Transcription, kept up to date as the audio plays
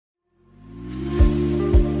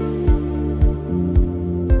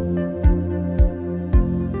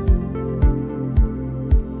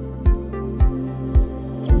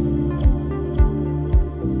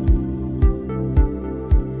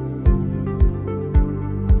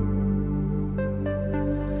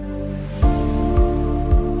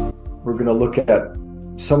we're going to look at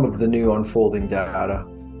some of the new unfolding data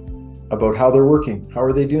about how they're working. How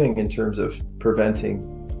are they doing in terms of preventing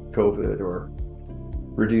COVID or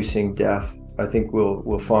reducing death? I think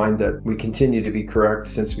we'll find that we continue to be correct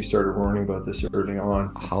since we started warning about this early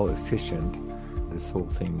on. How efficient this whole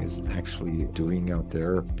thing is actually doing out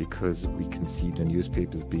there, because we can see the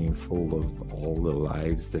newspapers being full of all the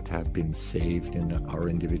lives that have been saved in our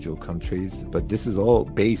individual countries. But this is all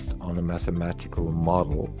based on a mathematical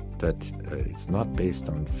model that it's not based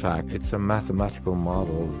on fact. It's a mathematical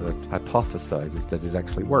model that hypothesizes that it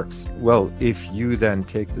actually works. Well, if you then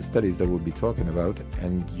take the studies that we'll be talking about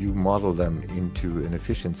and you model them into an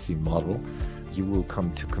efficiency model, you will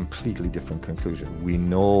come to completely different conclusion. We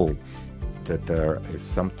know that there is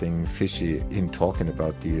something fishy in talking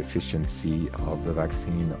about the efficiency of the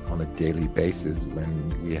vaccine on a daily basis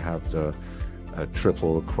when we have the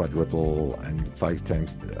triple, quadruple, and 5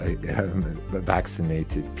 times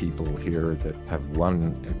vaccinated people here that have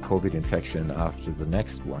one COVID infection after the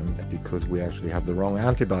next one, because we actually have the wrong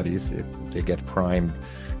antibodies if they get primed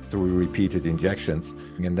through repeated injections.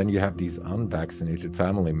 And then you have these unvaccinated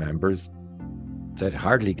family members that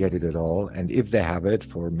hardly get it at all, and if they have it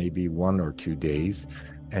for maybe 1 or 2 days,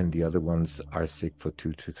 and the other ones are sick for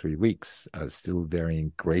 2 to 3 weeks. Still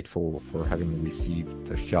very grateful for having received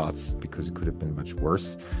the shots, because it could have been much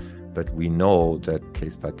worse. But we know that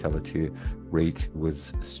case fatality rate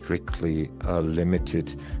was strictly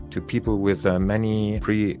limited to people with many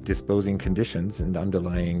predisposing conditions and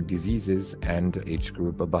underlying diseases and age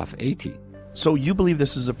group above 80. So you believe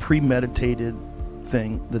this is a premeditated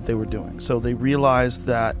thing that they were doing? So they realized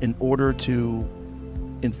that in order to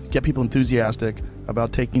get people enthusiastic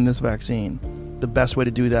about taking this vaccine, the best way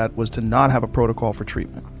to do that was to not have a protocol for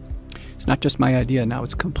treatment. It's not just my idea. Now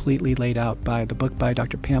it's completely laid out by the book by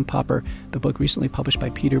Dr. Pam Popper, the book recently published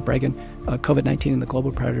by Peter Breggin, COVID-19 and the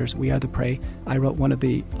Global Predators, We Are the Prey. I wrote one of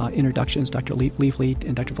the introductions. Dr. Leafleet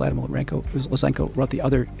and Dr. Vladimir Lysenko wrote the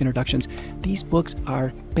other introductions. These books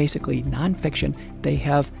are basically nonfiction. They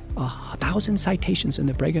have 1,000 citations in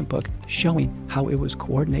the Breggin book showing how it was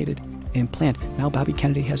coordinated and planned. Now Bobby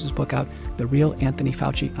Kennedy has his book out, The Real Anthony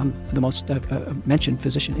Fauci. I'm the most mentioned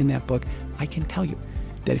physician in that book. I can tell you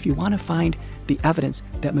that if you want to find the evidence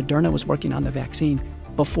that Moderna was working on the vaccine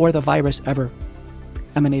before the virus ever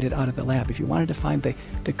emanated out of the lab, if you wanted to find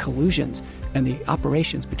the collusions and the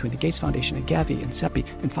operations between the Gates Foundation and Gavi and CEPI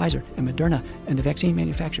and Pfizer and Moderna and the vaccine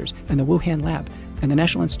manufacturers and the Wuhan lab and the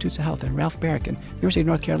National Institutes of Health and Ralph Barrick and University of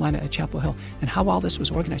North Carolina at Chapel Hill, and how all this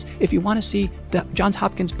was organized. If you want to see the Johns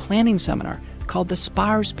Hopkins planning seminar called the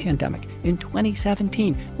SPARS pandemic in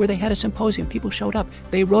 2017, where they had a symposium, people showed up,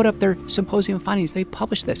 they wrote up their symposium findings, they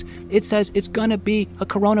published this. It says it's going to be a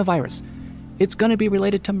coronavirus. It's going to be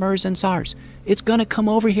related to MERS and SARS. It's going to come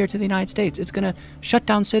over here to the United States. It's going to shut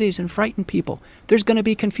down cities and frighten people. There's going to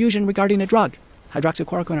be confusion regarding a drug,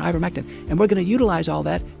 hydroxychloroquine or ivermectin, and we're going to utilize all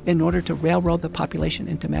that in order to railroad the population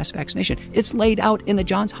into mass vaccination. It's laid out in the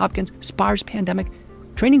Johns Hopkins SPARS pandemic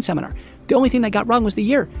training seminar. The only thing they got wrong was the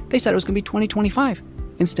year. They said it was going to be 2025.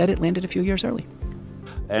 Instead, it landed a few years early.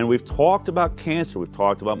 And we've talked about cancer, we've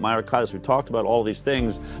talked about myocarditis, we've talked about all these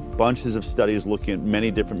things, bunches of studies looking at many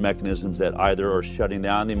different mechanisms that either are shutting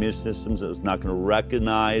down the immune systems, that it's not going to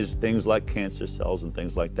recognize things like cancer cells and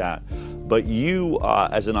things like that. But you,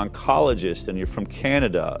 as an oncologist, and you're from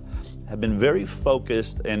Canada, have been very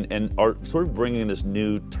focused and are sort of bringing this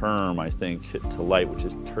new term, I think, to light, which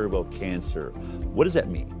is turbo cancer. What does that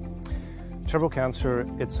mean? Turbo cancer,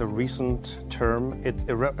 it's a recent term. It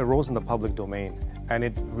arose in the public domain, and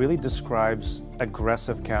it really describes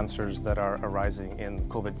aggressive cancers that are arising in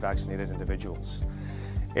COVID-vaccinated individuals.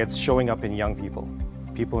 It's showing up in young people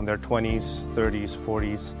in their 20s, 30s,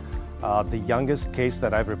 40s. The youngest case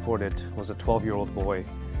that I've reported was a 12-year-old boy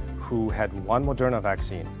who had one Moderna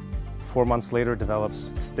vaccine. 4 months later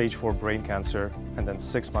develops stage 4 brain cancer, and then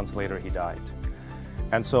 6 months later he died.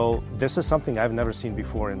 And so this is something I've never seen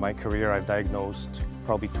before in my career. I've diagnosed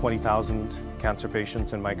probably 20,000 cancer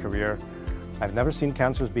patients in my career. I've never seen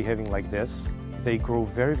cancers behaving like this. They grow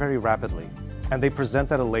very, very rapidly, and they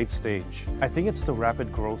present at a late stage. I think it's the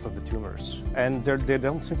rapid growth of the tumors, and they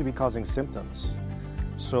don't seem to be causing symptoms.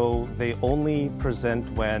 So they only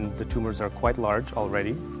present when the tumors are quite large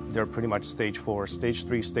already. They're pretty much stage 4, stage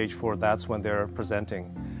 3, stage 4, that's when they're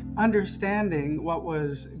presenting. Understanding what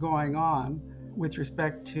was going on with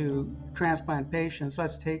respect to transplant patients,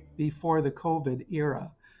 let's take before the COVID era.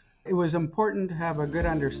 It was important to have a good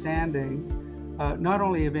understanding, not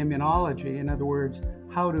only of immunology, in other words,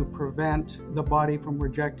 how to prevent the body from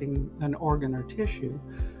rejecting an organ or tissue,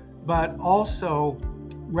 but also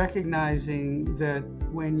recognizing that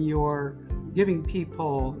when you're giving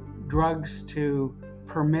people drugs to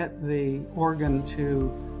permit the organ to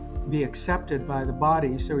be accepted by the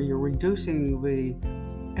body, so you're reducing the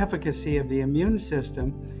efficacy of the immune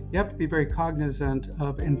system, you have to be very cognizant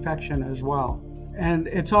of infection as well. And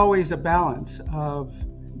it's always a balance of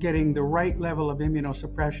getting the right level of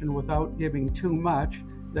immunosuppression without giving too much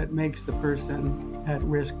that makes the person at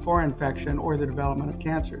risk for infection or the development of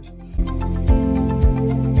cancers.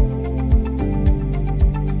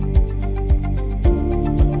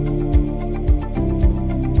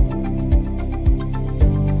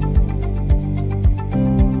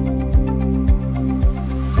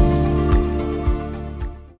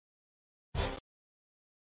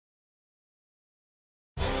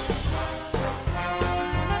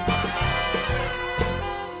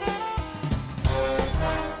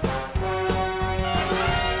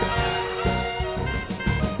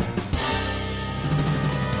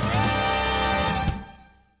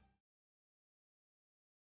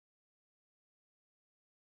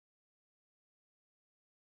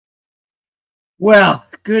 Well,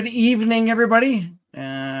 good evening, everybody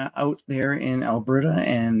out there in Alberta,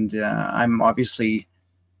 and I'm obviously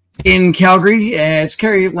in Calgary. It's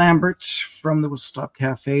Kerry Lambert from the Whistle Stop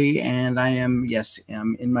Cafe, and I am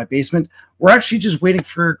in my basement. We're actually just waiting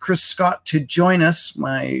for Chris Scott to join us,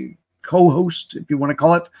 my co-host, if you want to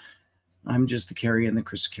call it. I'm just the Kerry in the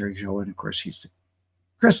Chris Kerry Show, and of course he's the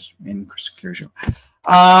Chris in Chris Kerry Show.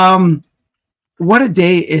 What a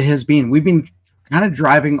day it has been. We've been kind of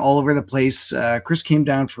driving all over the place. Chris came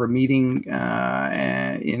down for a meeting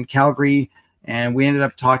in Calgary, and we ended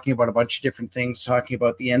up talking about a bunch of different things, talking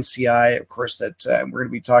about the NCI, of course, that we're going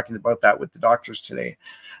to be talking about that with the doctors today.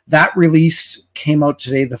 That release came out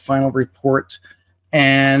today, the final report.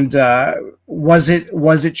 And was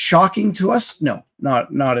it shocking to us? No,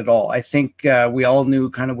 not at all. I think we all knew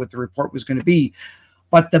kind of what the report was going to be.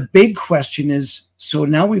 But the big question is, so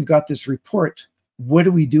now we've got this report. What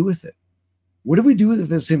do we do with it? What do we do with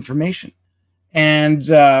this information? And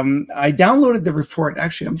I downloaded the report.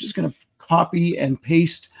 Actually, I'm just going to copy and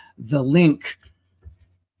paste the link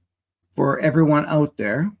for everyone out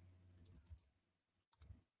there.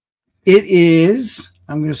 It is,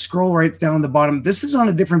 I'm going to scroll right down the bottom. This is on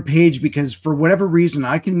a different page because for whatever reason,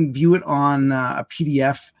 I can view it on a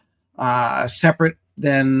PDF separate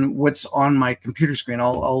than what's on my computer screen.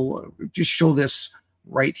 I'll just show this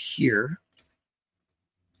right here.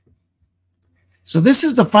 So this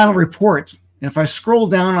is the final report. And if I scroll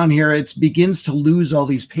down on here, it begins to lose all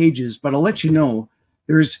these pages. But I'll let you know,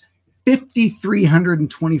 there's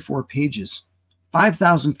 5,324 pages,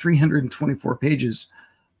 5,324 pages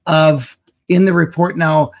of in the report.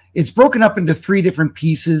 Now, it's broken up into three different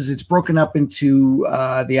pieces. It's broken up into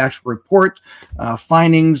the actual report,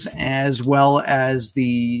 findings, as well as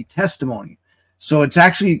the testimony. So it's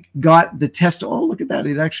actually got the test. Oh, look at that.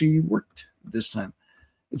 It actually worked this time.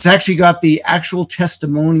 It's actually got the actual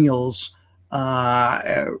testimonials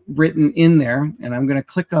written in there. And I'm going to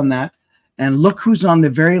click on that. And look who's on the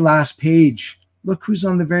very last page. Look who's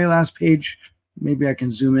on the very last page. Maybe I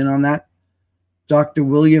can zoom in on that. Dr.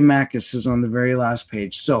 William Makis is on the very last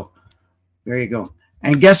page. So there you go.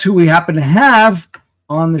 And guess who we happen to have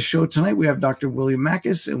on the show tonight? We have Dr. William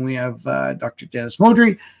Makis and we have Dr. Dennis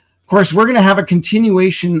Modry. Of course, we're going to have a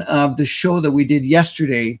continuation of the show that we did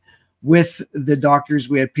yesterday with the doctors.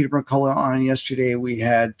 We had Peter McCullough on yesterday. We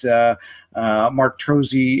had Mark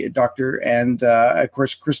Trozy, doctor, and of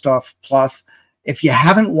course, Christoph Ploth. If you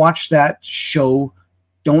haven't watched that show,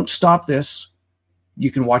 don't stop this. You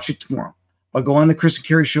can watch it tomorrow. But go on the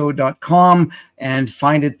chrisandkerryshow.com and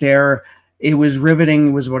find it there. It was riveting.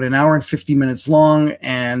 It was about an hour and 50 minutes long,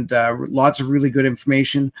 and lots of really good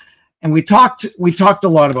information. And we talked a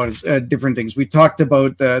lot about different things. We talked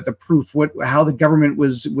about the proof, how the government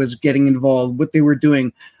was getting involved, what they were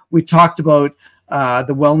doing. We talked about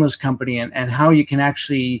the wellness company and how you can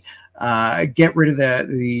actually get rid of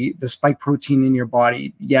the spike protein in your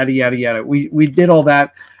body, yada yada yada. We did all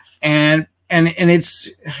that, and it's,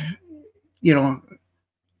 you know,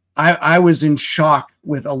 I was in shock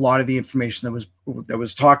with a lot of the information that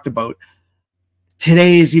was talked about.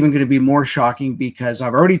 Today is even going to be more shocking because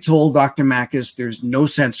I've already told Dr. Makis there's no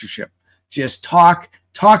censorship. Just talk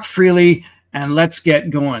freely, and let's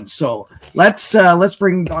get going. So let's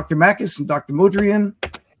bring Dr. Makis and Dr. Modry in.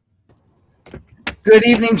 Good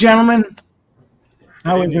evening, gentlemen.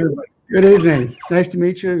 How is everybody? Good evening. Nice to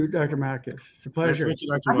meet you, Dr. Makis. It's a pleasure. Nice to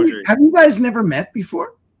meet you, Dr. Modry. Have you guys never met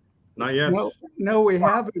before? Not yet. No, we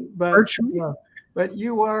haven't. But virtually. But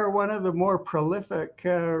you are one of the more prolific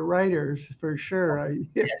writers, for sure.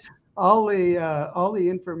 Yes. All the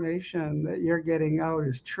information that you're getting out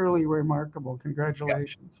is truly remarkable.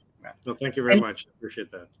 Congratulations. Well, thank you very much. I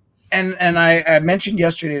appreciate that. And I mentioned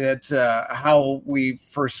yesterday that how we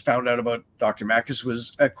first found out about Dr. Makis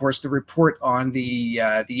was, of course, the report on the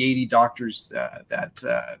 80 doctors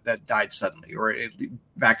that died suddenly, or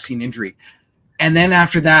vaccine injury. And then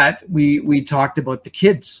after that, we talked about the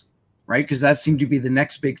kids, right? Because that seemed to be the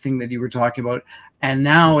next big thing that you were talking about. And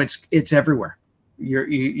now it's everywhere.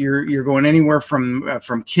 You're going anywhere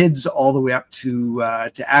from kids all the way up to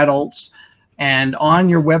adults. And on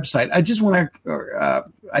your website, I just want to,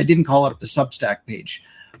 I didn't call it the Substack page,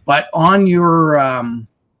 but on your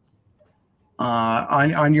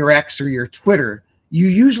on your X or your Twitter, you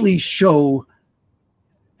usually show,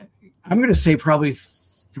 I'm going to say probably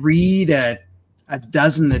 3 to a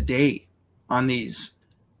dozen a day on these.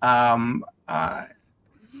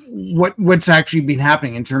 What's actually been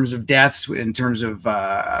happening in terms of deaths, in terms of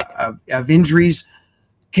injuries.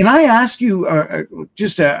 Can I ask you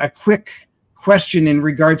just a quick question in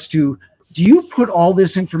regards to, do you put all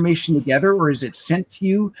this information together, or is it sent to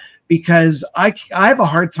you? Because I have a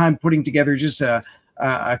hard time putting together just a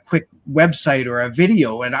quick website or a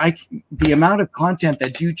video, and the amount of content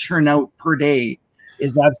that you churn out per day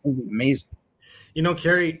is absolutely amazing. You know,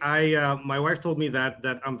 Kerry, my wife told me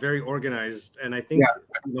that I'm very organized, and I think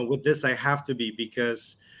with this I have to be,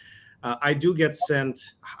 because I do get sent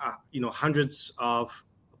hundreds of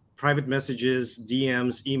private messages,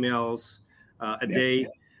 DMs, emails a day.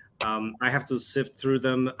 I have to sift through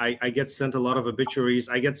them. I get sent a lot of obituaries.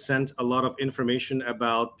 I get sent a lot of information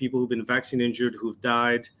about people who've been vaccine injured, who've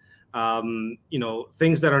died,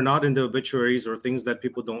 things that are not in the obituaries or things that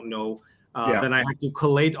people don't know. Then I have to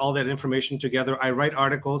collate all that information together. I write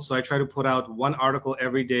articles, so I try to put out one article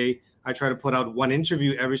every day. I try to put out one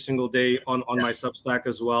interview every single day on my Substack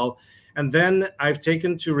as well. And then I've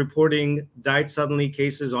taken to reporting died suddenly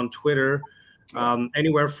cases on Twitter,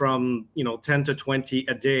 anywhere from 10 to 20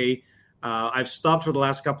 a day. I've stopped for the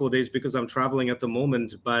last couple of days because I'm traveling at the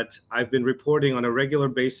moment, but I've been reporting on a regular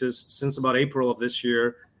basis since about April of this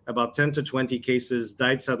year, about 10 to 20 cases,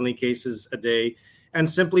 died suddenly cases a day, and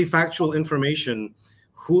simply factual information,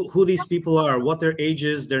 who these people are, what their age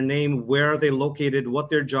is, their name, where are they located, what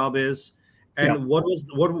their job is, and what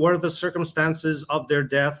were the circumstances of their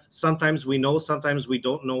death. Sometimes we know, sometimes we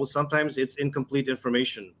don't know, sometimes it's incomplete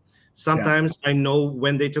information. Sometimes I know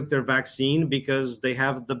when they took their vaccine because they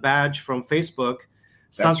have the badge from Facebook.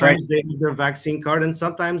 Sometimes they have their vaccine card, and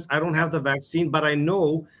sometimes I don't have the vaccine, but I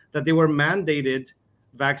know that they were mandated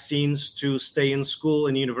vaccines to stay in school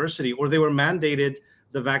and university, or they were mandated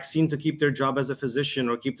the vaccine to keep their job as a physician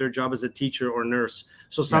or keep their job as a teacher or nurse.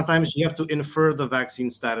 So sometimes you have to infer the vaccine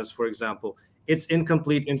status, for example. It's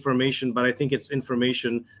incomplete information, but I think it's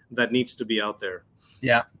information that needs to be out there.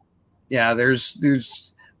 Yeah.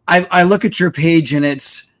 I look at your page and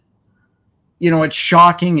it's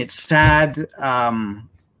shocking. It's sad. I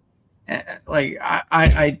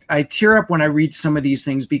tear up when I read some of these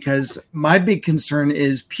things, because my big concern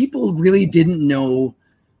is people really didn't know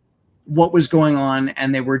what was going on,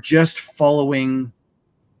 and they were just following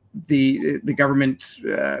the government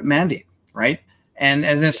mandate, right? And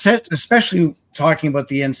especially talking about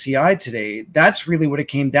the NCI today, that's really what it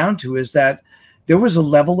came down to, is that there was a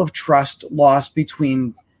level of trust lost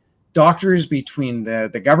between doctors, between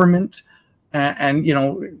the government, and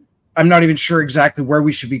I'm not even sure exactly where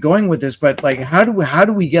we should be going with this, but how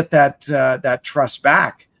do we get that trust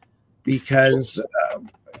back? Because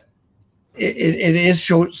it is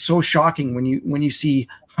so shocking when you see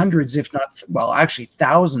hundreds, if not, actually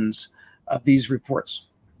thousands of these reports.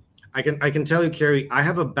 I can tell you, Kerry, I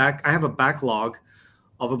have a backlog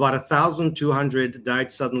of about 1,200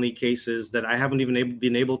 died suddenly cases that I haven't even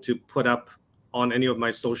been able to put up on any of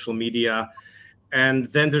my social media. And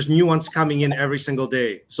then there's new ones coming in every single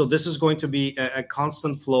day. So this is going to be a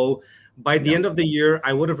constant flow. By the end of the year,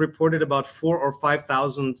 I would have reported about 4,000 or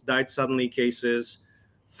 5,000 died suddenly cases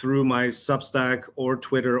through my Substack or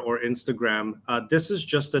Twitter or Instagram. This is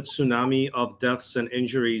just a tsunami of deaths and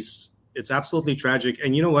injuries. It's absolutely tragic.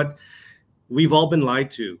 And you know what? We've all been lied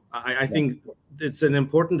to. I think it's an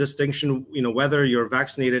important distinction, whether you're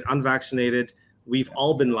vaccinated, unvaccinated, we've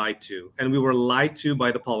all been lied to. And we were lied to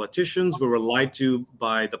by the politicians. We were lied to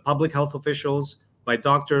by the public health officials, by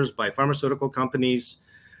doctors, by pharmaceutical companies.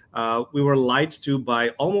 We were lied to by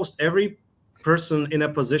almost every person in a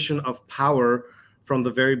position of power from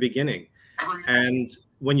the very beginning. And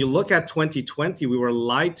when you look at 2020, we were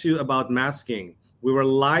lied to about masking. We were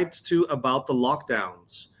lied to about the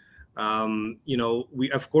lockdowns.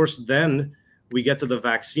 We get to the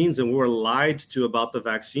vaccines, and we were lied to about the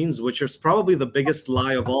vaccines, which is probably the biggest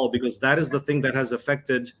lie of all, because that is the thing that has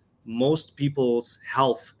affected most people's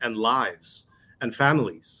health and lives and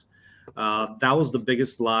families. That was the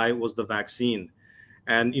biggest lie, was the vaccine.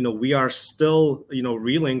 And we are still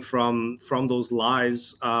reeling from those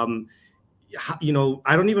lies. I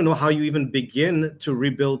don't even know how you even begin to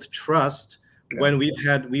rebuild trust when we've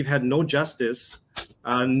had no justice.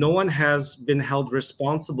 No one has been held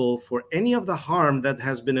responsible for any of the harm that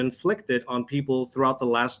has been inflicted on people throughout the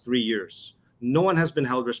last 3 years. No one has been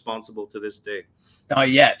held responsible to this day. Not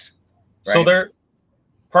yet. Right. So there,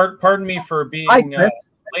 pardon me for being late.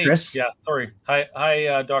 Chris. Yeah, sorry.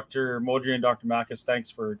 Hi, Dr. Modry and Dr. Makis. Thanks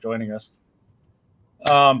for joining us.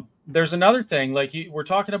 There's another thing, like we're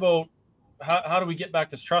talking about how do we get back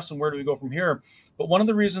this trust and where do we go from here? But one of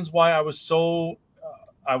the reasons why I was so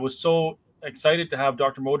excited to have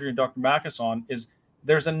Dr. Modry and Dr. Makis on is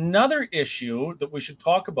there's another issue that we should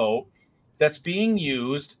talk about that's being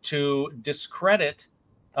used to discredit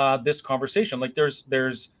this conversation. Like there's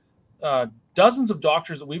dozens of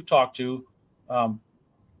doctors that we've talked to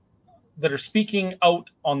that are speaking out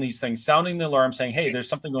on these things, sounding the alarm, saying, "Hey, there's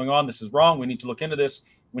something going on. This is wrong. We need to look into this.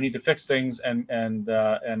 We need to fix things and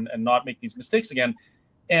not make these mistakes again."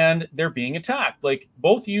 And they're being attacked. Like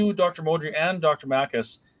both you, Dr. Modry, and Dr.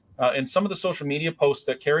 Makis, in some of the social media posts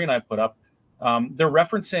that Carrie and I put up, they're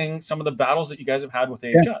referencing some of the battles that you guys have had with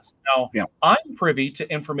AHS. Now, I'm privy to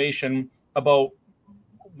information about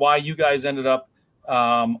why you guys ended up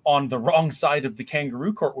on the wrong side of the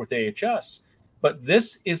kangaroo court with AHS. But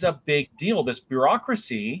this is a big deal. This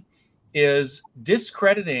bureaucracy is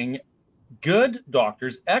discrediting good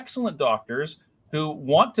doctors, excellent doctors who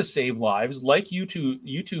want to save lives, like you two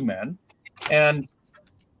men, and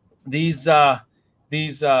these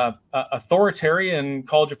authoritarian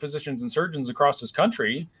College of Physicians and Surgeons across this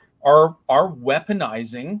country are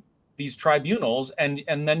weaponizing these tribunals and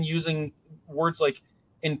then using words like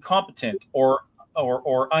incompetent or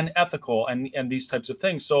unethical and these types of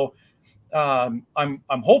things. So I'm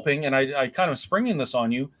hoping, and I kind of springing this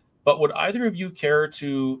on you, but would either of you care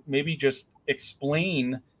to maybe just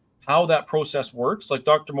explain how that process works? Like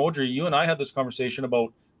Dr. Modry, you and I had this conversation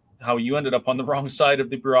about how you ended up on the wrong side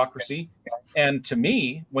of the bureaucracy. And to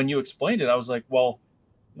me, when you explained it, I was like, well,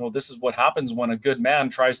 this is what happens when a good man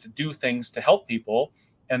tries to do things to help people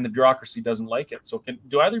and the bureaucracy doesn't like it. So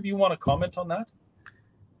do either of you want to comment on that?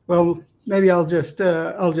 Well, maybe I'll just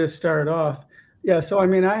start off. Yeah, so I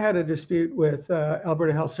mean, I had a dispute with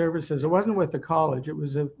Alberta Health Services. It wasn't with the college; it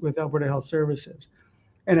was with Alberta Health Services,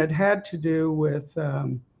 and it had to do with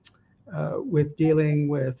dealing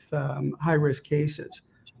with high-risk cases,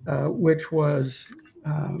 which was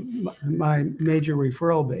my major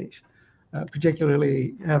referral base,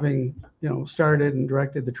 particularly having started and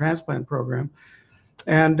directed the transplant program,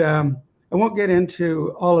 and I won't get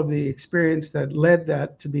into all of the experience that led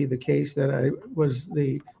that to be the case that I was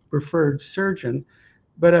the preferred surgeon.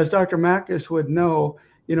 But as Dr. Makis would know,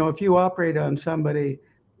 if you operate on somebody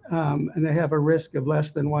and they have a risk of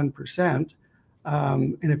less than 1%,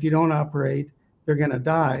 and if you don't operate, they're going to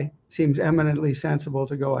die, seems eminently sensible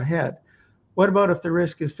to go ahead. What about if the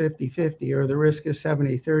risk is 50-50 or the risk is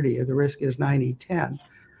 70-30 or the risk is 90-10?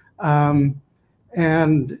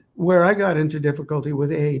 And where I got into difficulty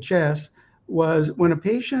with AHS was when a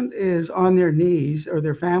patient is on their knees or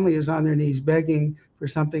their family is on their knees begging for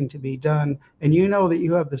something to be done, and you know that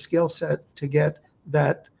you have the skill set to get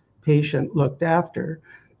that patient looked after,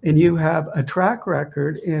 and you have a track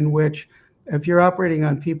record in which if you're operating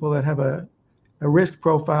on people that have a risk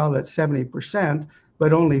profile that's 70%,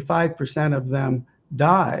 but only 5% of them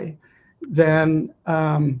die, then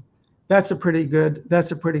that's a pretty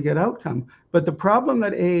good outcome. But the problem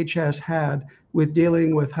that AHS had with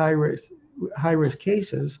dealing with high risk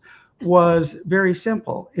cases was very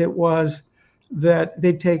simple. It was that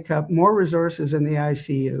they'd take up more resources in the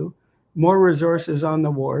ICU, more resources on the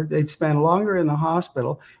ward, they'd spend longer in the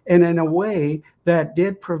hospital, and in a way that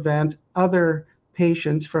did prevent other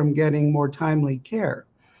patients from getting more timely care.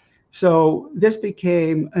 So this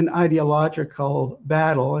became an ideological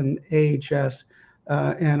battle, and AHS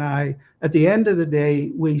and I, at the end of the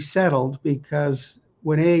day, we settled because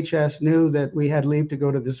when AHS knew that we had leave to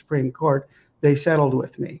go to the Supreme Court, they settled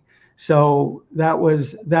with me. So that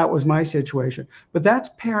was my situation. But that's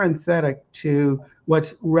parenthetic to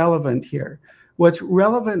what's relevant here. What's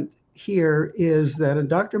relevant here is that, and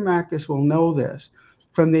Dr. Makis will know this,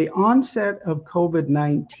 from the onset of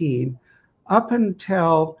COVID-19 up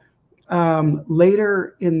until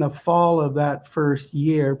later in the fall of that first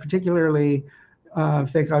year, particularly I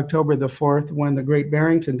think October the 4th, when the Great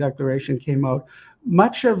Barrington Declaration came out,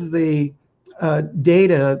 much of the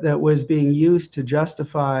data that was being used to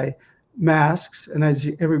justify masks, and as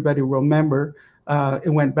everybody will remember, it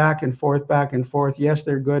went back and forth. Yes,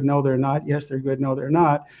 they're good. No, they're not. Yes, they're good. No, they're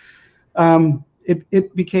not.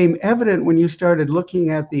 it became evident when you started looking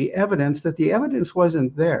at the evidence that the evidence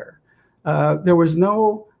wasn't there. There was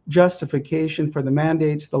no justification for the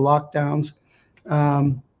mandates, the lockdowns,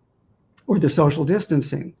 or the social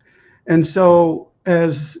distancing. And so,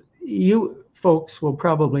 as you folks will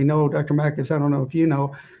probably know, Dr. Makis, I don't know if you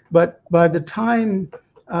know, but by the time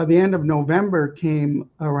the end of November came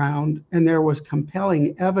around and there was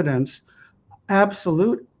compelling evidence,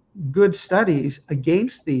 absolute good studies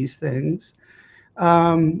against these things,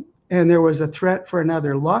 and there was a threat for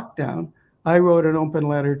another lockdown, I wrote an open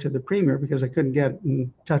letter to the Premier because I couldn't get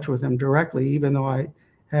in touch with him directly, even though I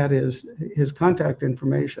had his contact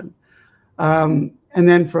information. And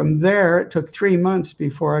then from there, it took 3 months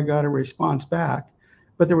before I got a response back.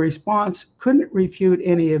 But the response couldn't refute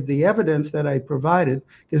any of the evidence that I provided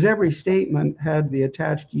because every statement had the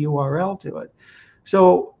attached URL to it.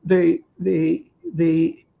 So the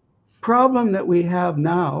problem that we have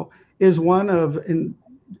now is one of, and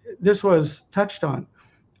this was touched on,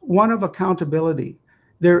 one of accountability.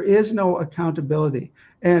 There is no accountability.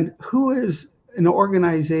 And who is an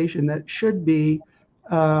organization that should be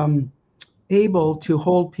able to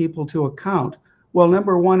hold people to account? Well,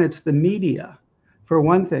 number one, it's the media, for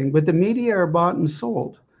one thing, but the media are bought and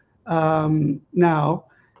sold now.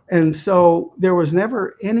 And so there was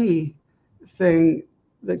never anything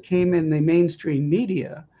that came in the mainstream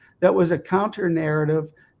media that was a counter narrative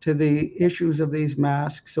to the issues of these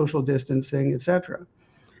masks, social distancing, etc.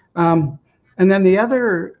 And then the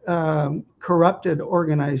other corrupted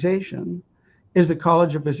organization is the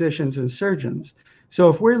College of Physicians and Surgeons. So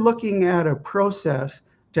if we're looking at a process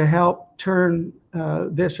to help turn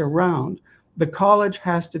this around, the college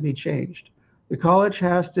has to be changed. The college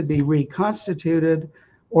has to be reconstituted,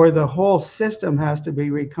 or the whole system has to be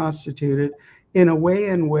reconstituted in a way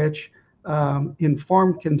in which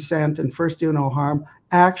informed consent and first do no harm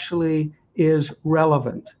actually is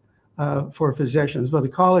relevant for physicians. But the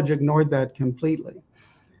college ignored that completely.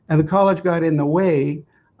 And the college got in the way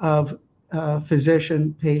of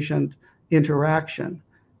physician-patient interaction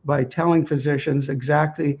by telling physicians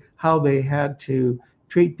exactly how they had to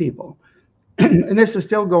treat people. And this is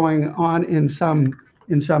still going on in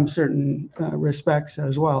some certain respects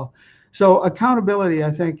as well. So accountability,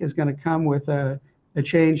 I think, is going to come with a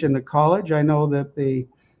change in the college. I know that the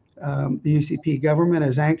UCP government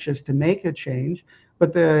is anxious to make a change,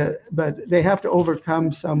 but they have to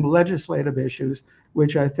overcome some legislative issues,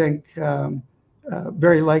 which I think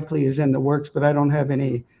very likely is in the works, but I don't have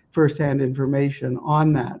any firsthand information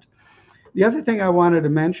on that. The other thing I wanted to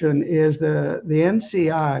mention is the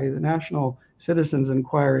NCI, the National Citizens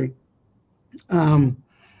Inquiry.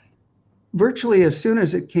 Virtually as soon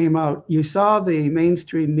as it came out, you saw the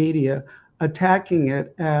mainstream media attacking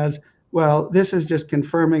it as, well, this is just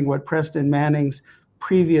confirming what Preston Manning's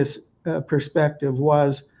previous perspective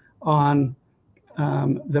was on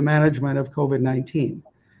the management of COVID-19.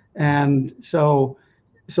 And so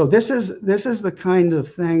this is the kind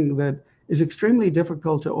of thing that is extremely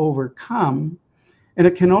difficult to overcome, and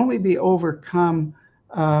it can only be overcome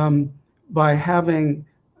by having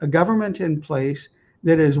a government in place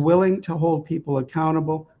that is willing to hold people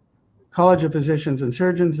accountable, College of Physicians and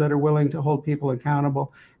Surgeons that are willing to hold people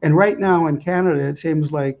accountable. And right now in Canada, it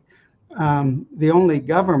seems like the only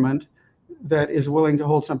government that is willing to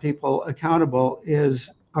hold some people accountable is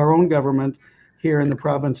our own government here in the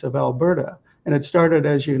province of Alberta. And it started,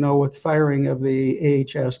 as you know, with firing of the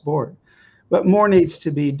AHS board. But more needs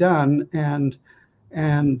to be done, and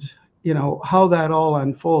you know how that all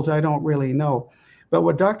unfolds, I don't really know. But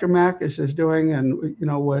what Dr. Makis is doing, and you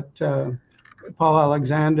know what Paul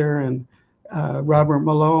Alexander and Robert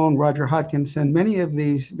Malone, Roger Hodkinson, many of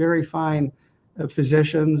these very fine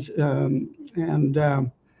physicians are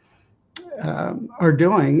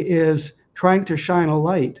doing is trying to shine a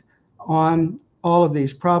light on all of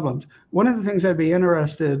these problems. One of the things I'd be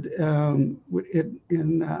interested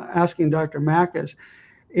in asking Dr. Makis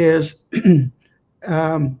is,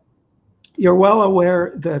 you're well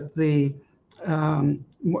aware that the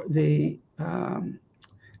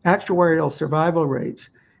actuarial survival rates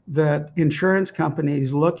that insurance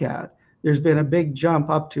companies look at, there's been a big jump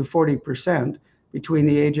up to 40% between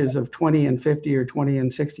the ages of 20 and 50 or 20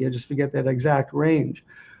 and 60. I just forget that exact range.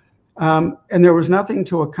 And there was nothing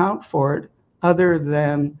to account for it other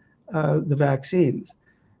than the vaccines.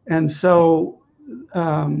 And so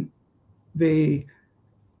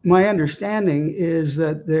my understanding is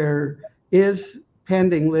that there is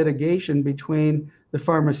pending litigation between the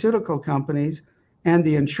pharmaceutical companies and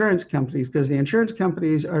the insurance companies, because the insurance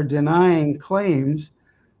companies are denying claims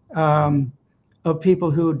of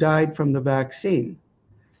people who died from the vaccine.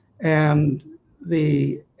 And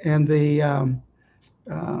the And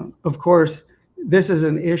of course, this is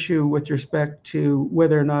an issue with respect to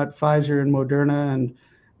whether or not Pfizer and Moderna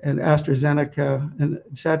and AstraZeneca and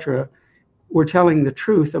et cetera were telling the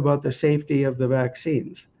truth about the safety of the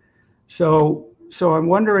vaccines. So I'm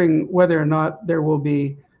wondering whether or not there will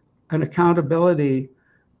be an accountability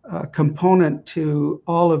component to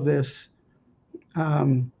all of this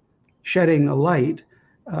shedding a light,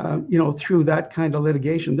 through that kind of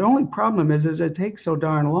litigation. The only problem is it takes so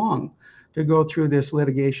darn long to go through this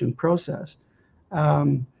litigation process.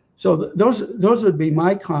 So those would be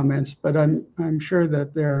my comments, but I'm sure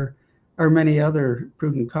that there are many other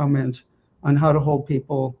prudent comments on how to hold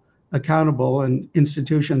people accountable and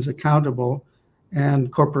institutions accountable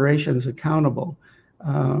and corporations accountable,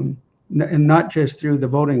 and not just through the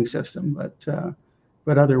voting system,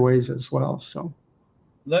 but other ways as well. So.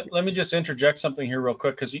 Let me just interject something here real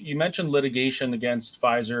quick, because you mentioned litigation against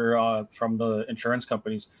Pfizer from the insurance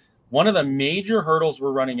companies. One of the major hurdles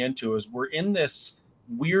we're running into is we're in this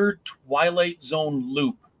weird twilight zone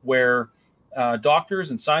loop where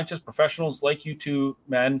doctors and scientists, professionals like you two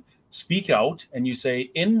men, speak out and you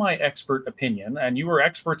say, in my expert opinion, and you were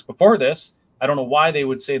experts before this. I don't know why they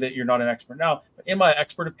would say that you're not an expert now, but in my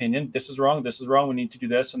expert opinion, this is wrong, we need to do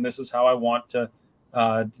this, and this is how I want to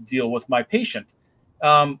deal with my patient.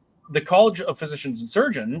 The College of Physicians and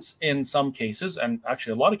Surgeons, in some cases, and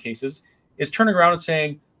actually a lot of cases, is turning around and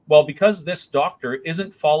saying, well, because this doctor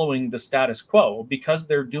isn't following the status quo, because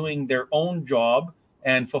they're doing their own job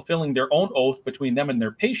and fulfilling their own oath between them and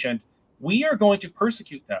their patient, we are going to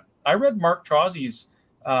persecute them. I read Mark Trozzi's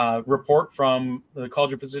report from the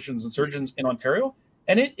College of Physicians and Surgeons in Ontario,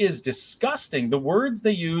 and it is disgusting. The words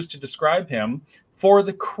they use to describe him for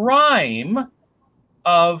the crime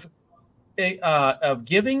of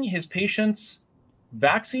giving his patients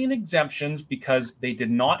vaccine exemptions because they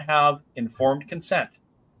did not have informed consent.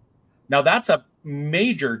 Now, that's a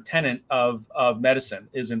major tenet of medicine,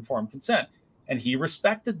 is informed consent. And he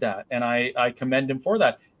respected that. And I commend him for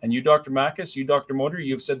that. And you, Dr. Makis, you, Dr. Moder,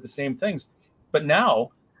 you've said the same things. But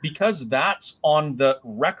now, because that's on the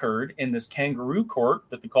record in this kangaroo court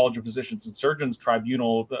that the College of Physicians and Surgeons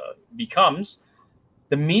Tribunal becomes,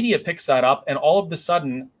 the media picks that up, and all of a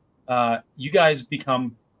sudden, you guys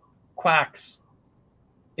become quacks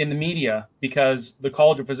in the media because the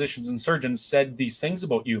College of Physicians and Surgeons said these things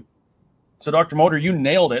about you. So, Dr. Moder, you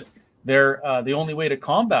nailed it. The only way to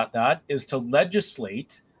combat that is to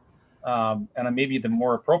legislate, and maybe the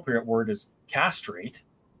more appropriate word is castrate,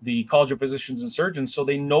 the College of Physicians and Surgeons, so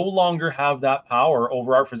they no longer have that power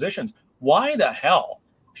over our physicians. Why the hell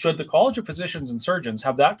should the College of Physicians and Surgeons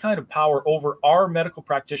have that kind of power over our medical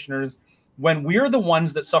practitioners when we're the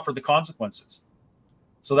ones that suffer the consequences?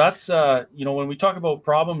 So that's, when we talk about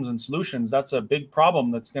problems and solutions, that's a big problem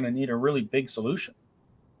that's going to need a really big solution.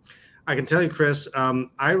 I can tell you, Chris,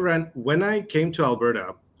 when I came to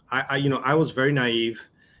Alberta, I was very naive,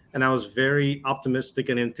 and I was very optimistic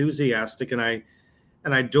and enthusiastic, and I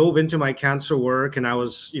dove into my cancer work, and I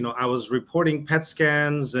was reporting PET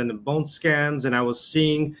scans and bone scans, and I was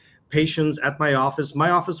seeing patients at my office. My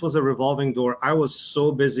office was a revolving door. I was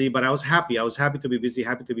so busy, but I was happy. I was happy to be busy,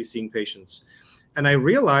 happy to be seeing patients. And I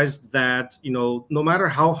realized that, no matter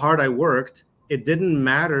how hard I worked, it didn't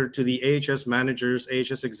matter to the AHS managers,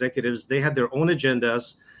 AHS executives. They had their own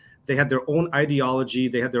agendas. They had their own ideology.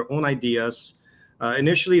 They had their own ideas.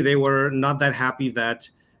 Initially, they were not that happy that,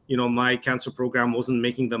 my cancer program wasn't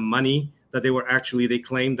making them money, that they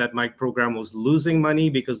claimed that my program was losing money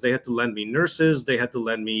because they had to lend me nurses, they had to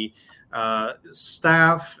lend me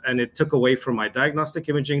staff, and it took away from my diagnostic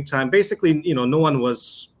imaging time. Basically, no one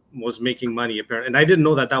was making money, apparently. And I didn't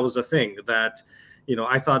know that was a thing, that,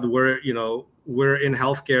 I thought we're in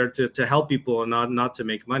healthcare to help people and not to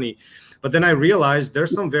make money. But then I realized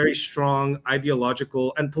there's some very strong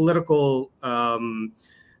ideological and political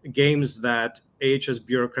games that AHS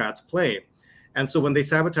bureaucrats play. And so when they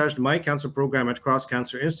sabotaged my cancer program at Cross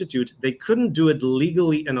Cancer Institute, they couldn't do it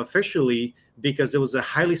legally and officially because it was a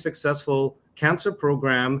highly successful cancer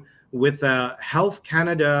program with a Health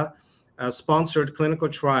Canada sponsored clinical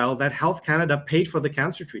trial that Health Canada paid for the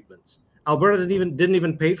cancer treatments. Alberta didn't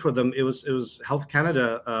even pay for them. It was Health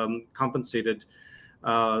Canada compensated,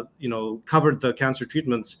 covered the cancer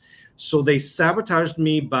treatments. So they sabotaged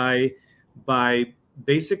me by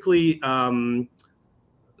basically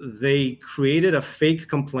they created a fake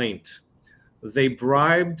complaint. They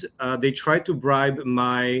tried to bribe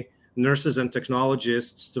my nurses and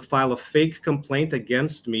technologists to file a fake complaint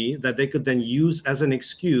against me that they could then use as an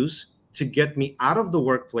excuse to get me out of the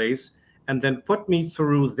workplace and then put me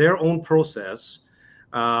through their own process,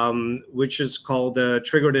 which is called the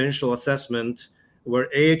triggered initial assessment, where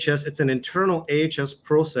AHS, it's an internal AHS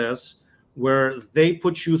process where they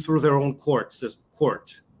put you through their own court,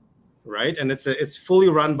 right? And it's fully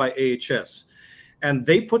run by AHS. And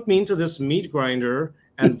they put me into this meat grinder,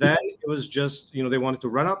 and then it was just, they wanted to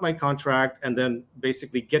run out my contract and then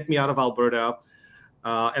basically get me out of Alberta.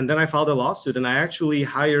 And then I filed a lawsuit, and I actually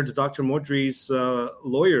hired Dr. Modry's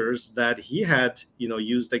lawyers that he had,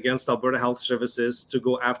 used against Alberta Health Services to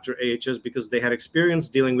go after AHS because they had experience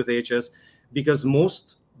dealing with AHS, because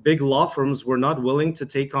most big law firms were not willing to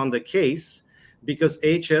take on the case because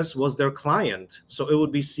AHS was their client. So it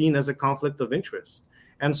would be seen as a conflict of interest.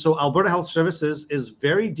 And so Alberta Health Services is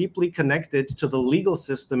very deeply connected to the legal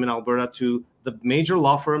system in Alberta, to the major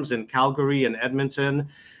law firms in Calgary and Edmonton.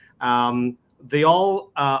 They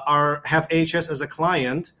all have AHS as a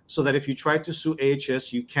client, so that if you try to sue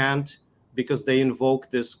AHS, you can't, because they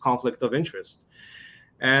invoke this conflict of interest.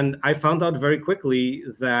 And I found out very quickly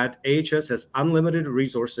that AHS has unlimited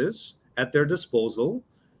resources at their disposal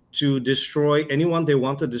to destroy anyone they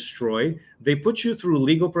want to destroy. They put you through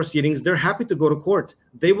legal proceedings. They're happy to go to court.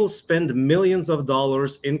 They will spend millions of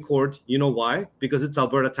dollars in court. You know why? Because it's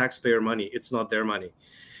Alberta taxpayer money. It's not their money.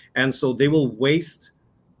 And so they will waste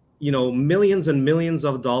millions and millions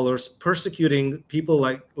of dollars persecuting people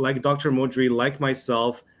like Dr. Modry, like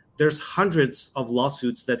myself. There's hundreds of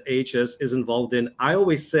lawsuits that AHS is involved in. I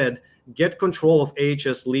always said, get control of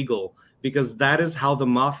AHS Legal, because that is how the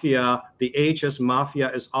mafia, the AHS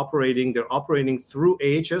mafia, is operating. They're operating through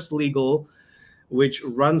AHS Legal, which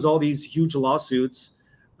runs all these huge lawsuits.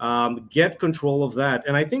 Get control of that.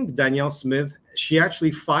 And I think Danielle Smith, she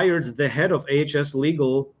actually fired the head of AHS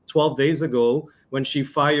Legal 12 days ago when she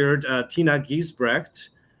fired Tina Giesbrecht,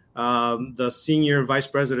 the senior vice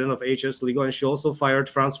president of AHS Legal. And she also fired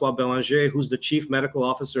Francois Belanger, who's the chief medical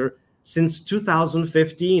officer since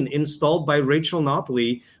 2015, installed by Rachel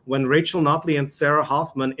Notley, when Rachel Notley and Sarah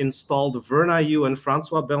Hoffman installed Verna Yu and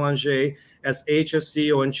Francois Belanger as AHS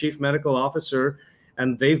CEO and chief medical officer.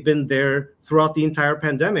 And they've been there throughout the entire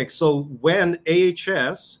pandemic. So when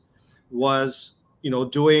AHS was,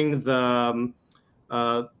 doing the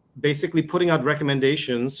basically putting out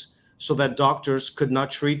recommendations so that doctors could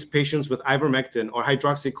not treat patients with ivermectin or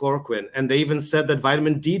hydroxychloroquine, and they even said that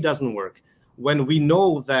vitamin D doesn't work, when we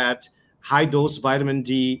know that high-dose vitamin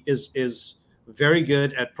D is very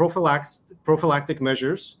good at prophylactic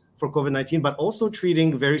measures for COVID-19, but also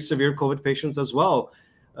treating very severe COVID patients as well.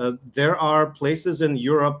 There are places in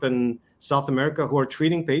Europe and South America who are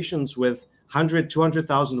treating patients with 100,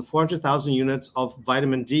 200,000, 400,000 units of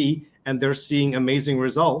vitamin D, and they're seeing amazing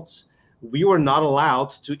results. We were not allowed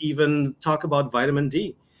to even talk about vitamin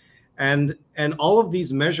D. And all of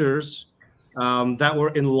these measures that were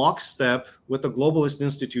in lockstep with the globalist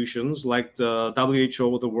institutions like the WHO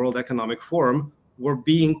or the World Economic Forum were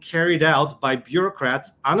being carried out by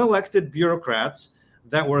bureaucrats, unelected bureaucrats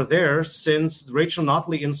that were there since Rachel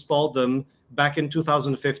Notley installed them back in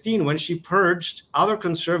 2015, when she purged other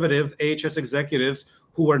conservative AHS executives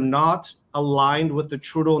who were not aligned with the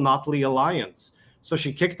Trudeau-Notley alliance. So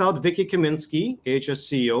she kicked out Vicky Kaminsky, AHS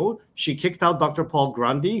CEO. She kicked out Dr. Paul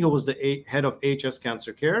Grundy, who was the head of AHS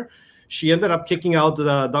Cancer Care. She ended up kicking out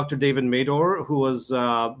Dr. David Mador, who was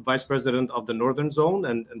vice president of the Northern Zone.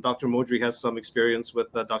 And Dr. Modry has some experience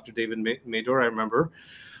with Dr. David Mador, I remember.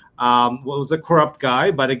 Was a corrupt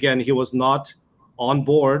guy, but again, he was not on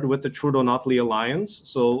board with the Trudeau-Notley alliance.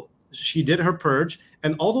 So she did her purge,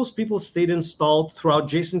 and all those people stayed installed throughout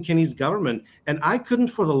Jason Kenney's government. And I couldn't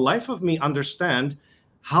for the life of me understand,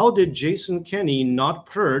 how did Jason Kenney not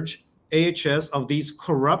purge AHS of these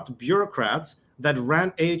corrupt bureaucrats that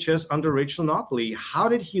ran AHS under Rachel Notley? How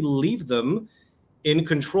did he leave them in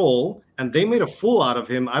control? And they made a fool out of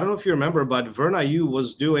him. I don't know if you remember, but Verna Yu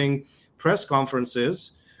was doing press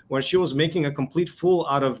conferences where she was making a complete fool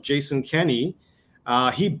out of Jason Kenney.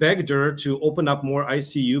 He begged her to open up more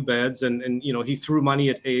ICU beds, and he threw money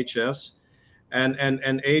at AHS,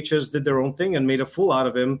 and AHS did their own thing and made a fool out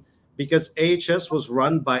of him, because AHS was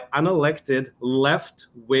run by unelected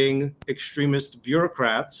left-wing extremist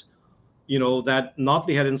bureaucrats, that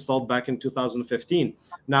Notley had installed back in 2015.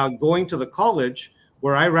 Now, going to the college,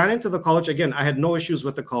 where I ran into the college, again, I had no issues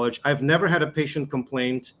with the college. I've never had a patient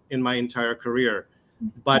complaint in my entire career.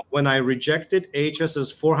 But when I rejected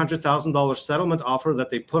AHS's $400,000 settlement offer that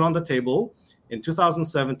they put on the table in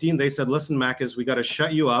 2017, they said, listen, Makis, we got to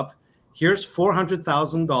shut you up. Here's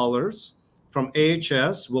 $400,000 from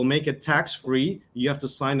AHS. We'll make it tax-free. You have to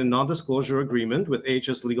sign a non-disclosure agreement with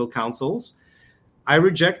AHS legal counsels. I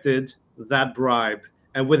rejected that bribe.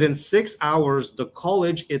 And within 6 hours, the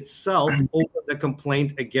college itself opened a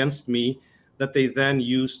complaint against me that they then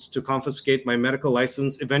used to confiscate my medical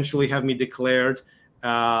license, eventually have me declared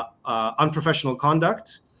unprofessional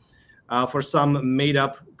conduct for some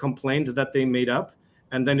made-up complaint that they made up,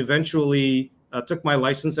 and then eventually took my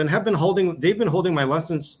license and they've been holding my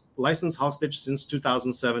license hostage since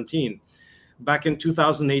 2017. Back in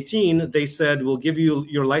 2018, they said, we'll give you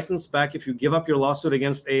your license back if you give up your lawsuit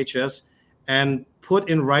against AHS and put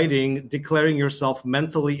in writing declaring yourself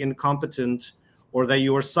mentally incompetent, or that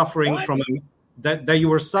you were suffering from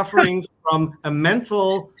a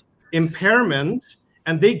mental impairment.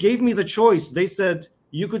 And they gave me the choice. They said,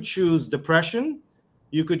 you could choose depression,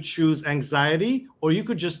 you could choose anxiety, or you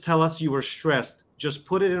could just tell us you were stressed. Just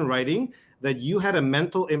put it in writing that you had a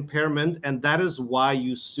mental impairment, and that is why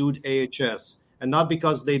you sued AHS, and not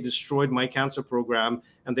because they destroyed my cancer program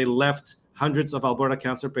and they left hundreds of Alberta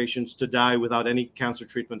cancer patients to die without any cancer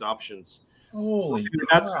treatment options. Holy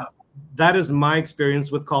that is my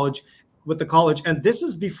experience with the college, and this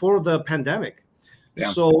is before the pandemic. Yeah.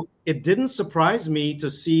 So it didn't surprise me to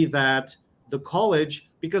see that the college,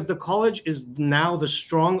 because the college is now the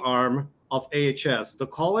strong arm of AHS. The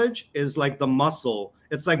college is like the muscle.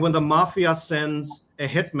 It's like when the mafia sends a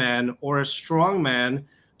hitman or a strong man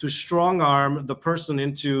to strong arm the person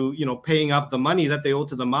into, paying up the money that they owe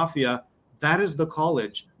to the mafia. That is the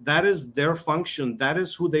college. That is their function. That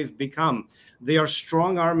is who they've become. They are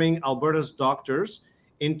strong arming Alberta's doctors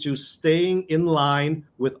into staying in line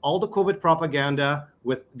with all the COVID propaganda,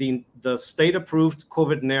 with the state-approved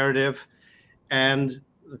COVID narrative, and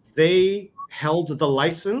they held the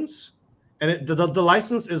license. And the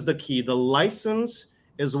license is the key. The license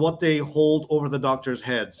is what they hold over the doctors'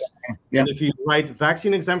 heads. Yeah. And if you write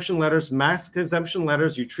vaccine exemption letters, mask exemption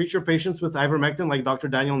letters, you treat your patients with ivermectin like Dr.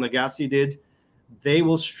 Daniel Nagase did, they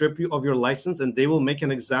will strip you of your license and they will make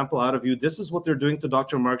an example out of you. This is what they're doing to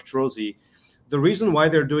Dr. Mark Troese. The reason why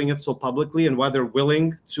they're doing it so publicly and why they're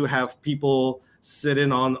willing to have people sit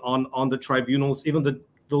in on the tribunals, even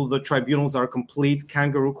though the tribunals are a complete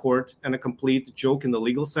kangaroo court and a complete joke in the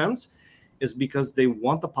legal sense, is because they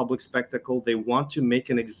want the public spectacle. They want to make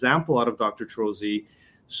an example out of Dr. Troese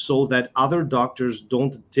so that other doctors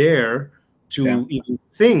don't dare to even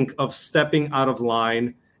think of stepping out of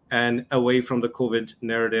line and away from the COVID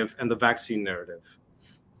narrative and the vaccine narrative.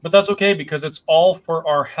 But that's okay, because it's all for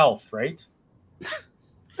our health, right?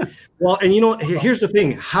 Well, and here's the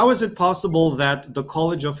thing. How is it possible that the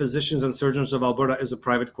College of Physicians and Surgeons of Alberta is a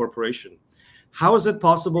private corporation? How is it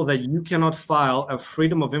possible that you cannot file a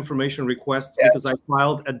Freedom of Information request? Yes. Because I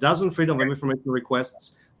filed a dozen Freedom of Information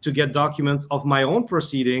requests to get documents of my own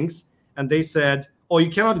proceedings, and they said, oh, you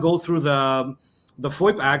cannot go through the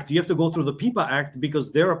FOIP Act, you have to go through the PIPA Act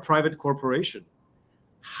because they're a private corporation.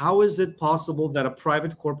 How is it possible that a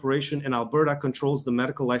private corporation in Alberta controls the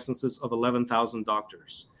medical licenses of 11,000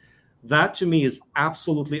 doctors? That to me is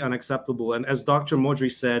absolutely unacceptable. And as Dr.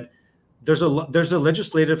 Modry said, there's a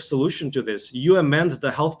legislative solution to this. You amend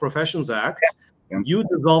the Health Professions Act, you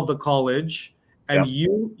dissolve the college, and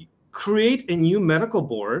you create a new medical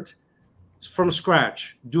board from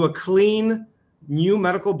scratch. Do a clean new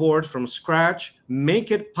medical board from scratch,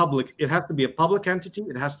 make it public. It has to be a public entity.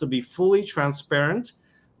 It has to be fully transparent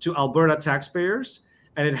to Alberta taxpayers,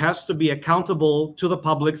 and it has to be accountable to the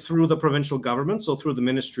public through the provincial government, so through the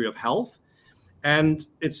Ministry of Health. And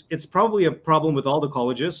it's probably a problem with all the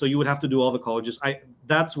colleges, so you would have to do all the colleges.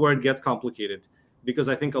 That's where it gets complicated, because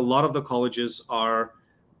I think a lot of the colleges are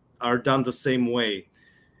done the same way.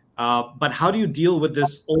 But how do you deal with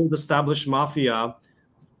this old established mafia,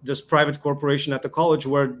 this private corporation at the college,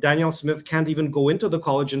 where Danielle Smith can't even go into the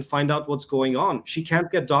college and find out what's going on? She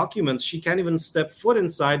can't get documents. She can't even step foot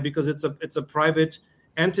inside because it's a private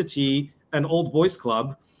entity, an old boys club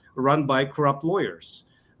run by corrupt lawyers.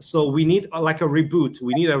 So we need like a reboot.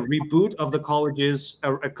 We need a reboot of the colleges,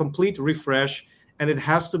 a complete refresh, and it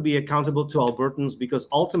has to be accountable to Albertans, because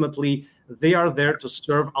ultimately they are there to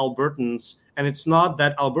serve Albertans. And it's not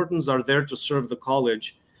that Albertans are there to serve the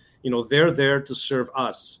college. They're there to serve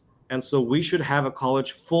us. And so we should have a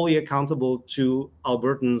college fully accountable to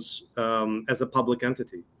Albertans as a public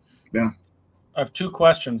entity. Yeah. I have two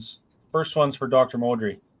questions. First one's for Dr.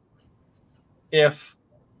 Modry. If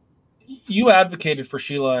you advocated for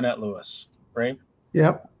Sheila Annette Lewis, right?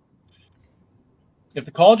 Yep. If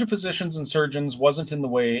the College of Physicians and Surgeons wasn't in the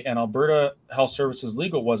way and Alberta Health Services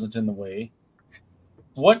Legal wasn't in the way,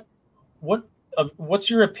 what's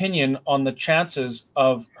your opinion on the chances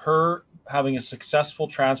of her having a successful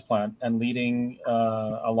transplant and leading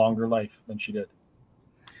a longer life than she did?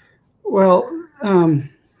 Well,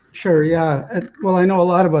 sure, yeah. Well, I know a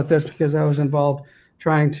lot about this because I was involved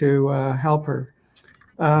trying to help her.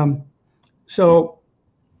 So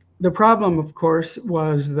the problem, of course,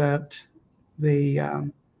 was that the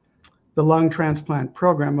lung transplant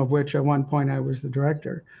program, of which at one point I was the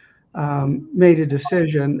director, made a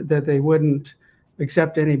decision that they wouldn't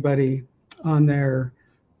accept anybody on their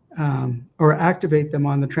or activate them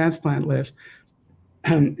on the transplant list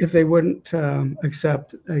if they wouldn't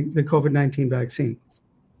accept the COVID-19 vaccine.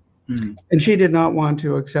 Mm-hmm. And she did not want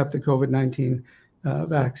to accept the COVID-19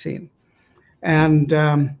 vaccine.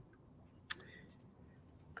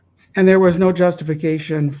 And there was no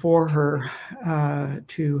justification for her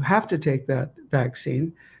to have to take that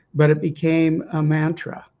vaccine, but it became a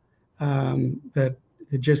mantra that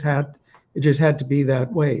it just had to be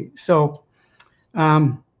that way. So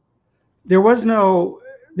there was never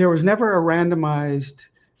a randomized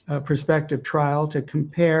prospective trial to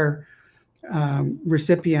compare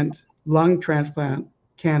recipient lung transplant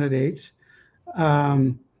candidates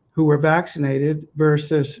who were vaccinated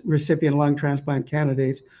versus recipient lung transplant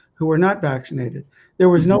candidates who were not vaccinated. There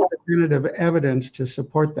was no definitive evidence to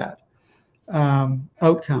support that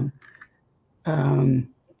outcome.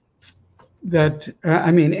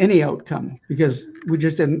 Any outcome, because we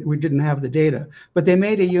didn't have the data. But they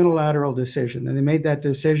made a unilateral decision, and they made that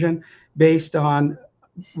decision based on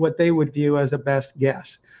what they would view as a best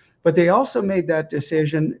guess. But they also made that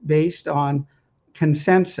decision based on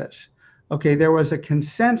consensus. Okay, there was a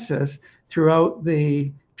consensus throughout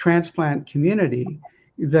the transplant community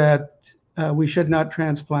that we should not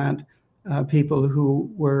transplant people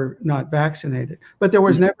who were not vaccinated. But there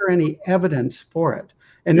was never any evidence for it.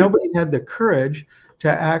 And nobody had the courage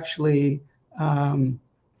to actually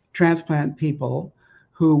transplant people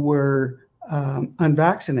who were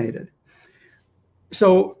unvaccinated.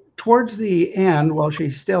 So towards the end, while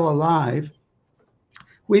she's still alive,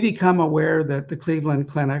 we become aware that the Cleveland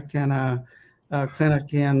Clinic and a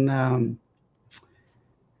clinic in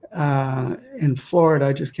Florida,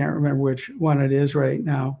 I just can't remember which one it is right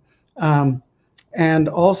now, and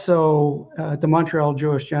also the Montreal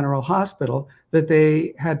Jewish General Hospital, that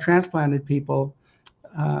they had transplanted people,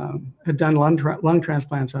 had done lung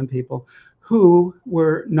transplants on people who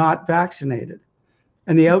were not vaccinated.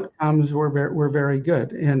 And the outcomes were very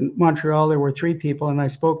good. In Montreal, there were 3 people, and I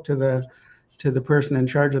spoke to the person in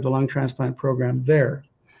charge of the lung transplant program there.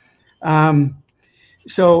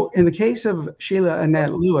 So in the case of Sheila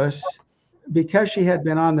Annette Lewis, because she had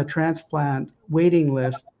been on the transplant waiting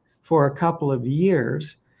list for a couple of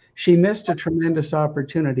years, she missed a tremendous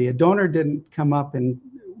opportunity. A donor didn't come up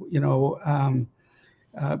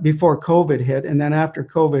before COVID hit, and then after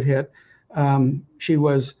COVID hit, she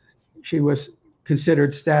was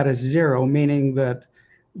considered status 0, meaning that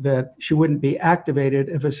she wouldn't be activated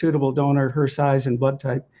if a suitable donor her size and blood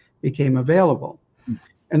type became available.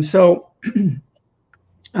 And so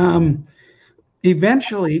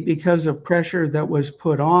eventually, because of pressure that was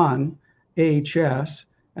put on AHS,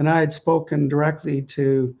 and I had spoken directly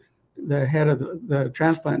to the head of the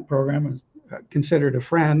transplant program, considered a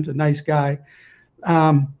friend, a nice guy,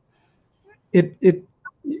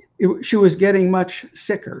 she was getting much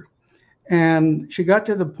sicker. And she got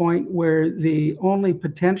to the point where the only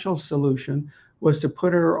potential solution was to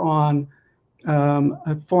put her on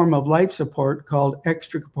a form of life support called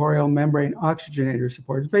extracorporeal membrane oxygenator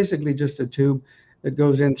support. It's basically just a tube that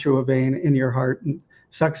goes in through a vein in your heart and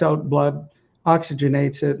sucks out blood,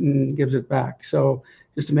 oxygenates it, and gives it back. So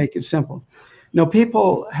just to make it simple. Now,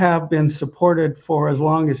 people have been supported for as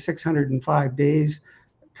long as 605 days,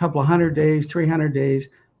 a couple of 100 days, 300 days,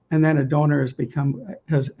 and then a donor has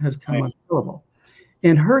come available.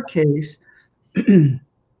 In her case,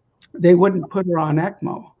 they wouldn't put her on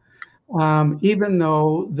ECMO, even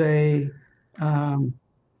though they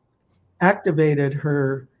activated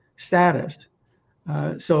her status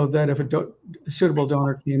so that if a suitable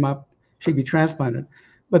donor came up, she'd be transplanted.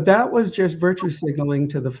 But that was just virtue signaling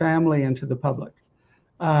to the family and to the public,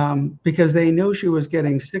 because they knew she was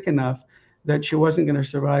getting sick enough that she wasn't going to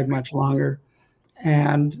survive much longer,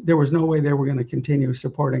 and there was no way they were going to continue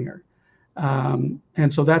supporting her.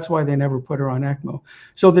 And so that's why they never put her on ECMO.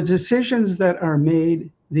 So the decisions that are made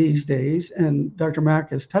these days, and Dr.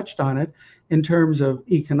 Mack has touched on it in terms of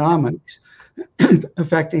economics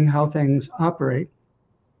affecting how things operate,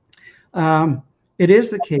 it is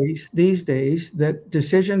the case these days that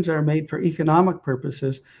decisions are made for economic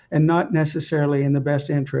purposes and not necessarily in the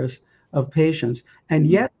best interest of patients. And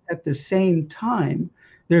yet, at the same time,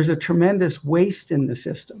 there's a tremendous waste in the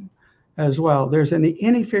system as well. There's an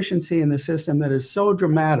inefficiency in the system that is so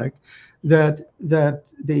dramatic that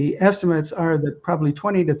the estimates are that probably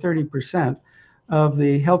 20 to 30% of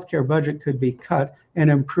the healthcare budget could be cut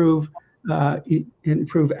and improve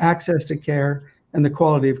access to care and the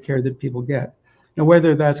quality of care that people get. Now,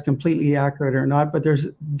 whether that's completely accurate or not, but there's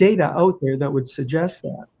data out there that would suggest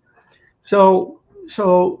that. So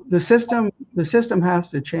the system has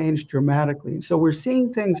to change dramatically. So we're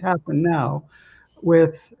seeing things happen now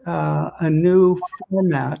with a new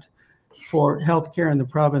format for healthcare in the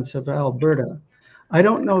province of Alberta. I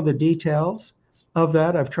don't know the details of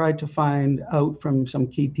that. I've tried to find out from some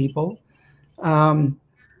key people,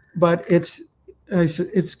 but it's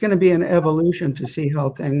going to be an evolution to see how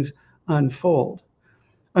things unfold.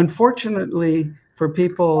 Unfortunately, for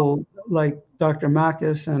people like Dr.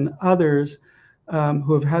 Makis and others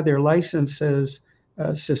who have had their licenses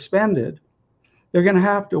suspended, they're going to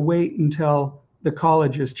have to wait until the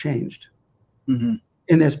college is changed in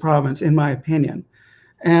this province, in my opinion.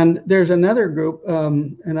 And there's another group,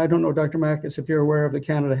 and I don't know, Dr. Makis, if you're aware of the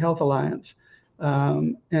Canada Health Alliance,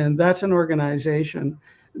 and that's an organization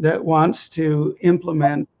that wants to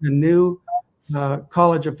implement a new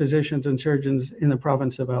College of Physicians and Surgeons in the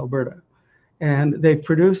province of Alberta. And they've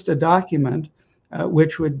produced a document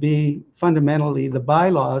which would be fundamentally the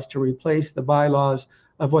bylaws to replace the bylaws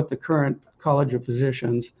of what the current College of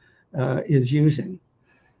Physicians is using.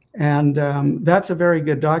 And that's a very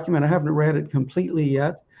good document. I haven't read it completely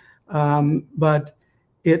yet, but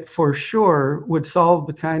it for sure would solve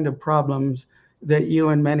the kind of problems that you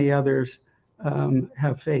and many others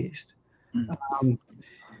have faced. And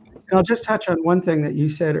I'll just touch on one thing that you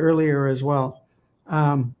said earlier as well,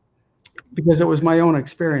 because it was my own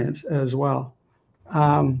experience as well.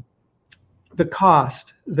 The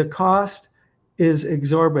cost is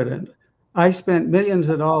exorbitant. I spent millions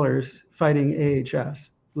of dollars fighting AHS,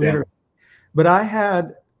 literally. Yeah. But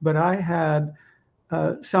I had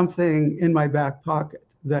something in my back pocket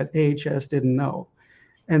that AHS didn't know.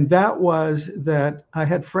 And that was that I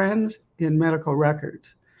had friends in medical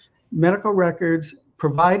records. Medical records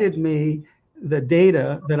provided me the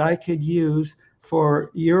data that I could use for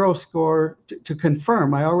Euroscore to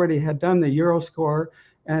confirm. I already had done the Euroscore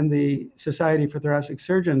and the Society for Thoracic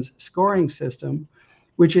Surgeons scoring system,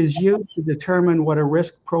 which is used to determine what the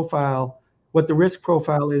risk profile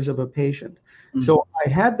is of a patient. So I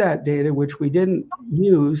had that data, which we didn't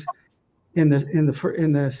use in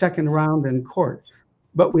the second round in court,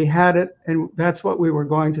 but we had it, and that's what we were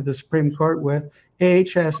going to the Supreme Court with.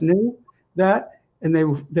 AHS knew that, and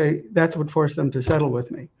that's what forced them to settle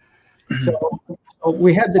with me. So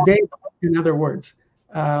we had the data, in other words,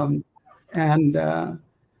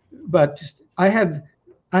 but I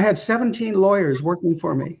had 17 lawyers working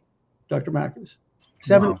for me, Dr. Makis.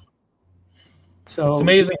 17. Wow. So it's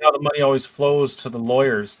amazing how the money always flows to the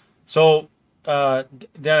lawyers. So,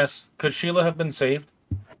 Dennis, could Sheila have been saved?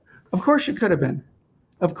 Of course she could have been.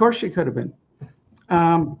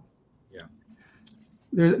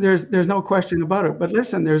 There's no question about it. But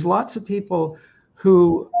listen, there's lots of people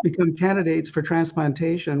who become candidates for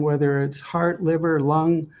transplantation, whether it's heart, liver,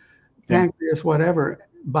 lung, pancreas, whatever,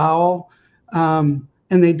 bowel, and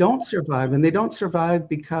they don't survive. And they don't survive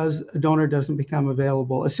because a donor doesn't become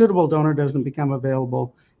available. A suitable donor doesn't become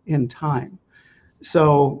available in time.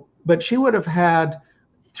 So, but she would have had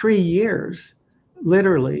 3 years,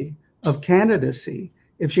 literally, of candidacy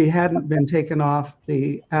if she hadn't been taken off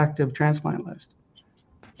the active transplant list.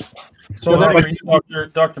 So,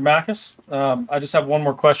 Dr. Makis, I just have one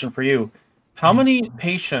more question for you. How many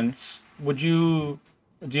patients do you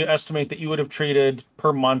estimate that you would have treated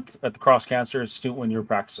per month at the Cross Cancer Institute when you were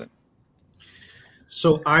practicing?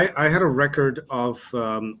 So I had a record of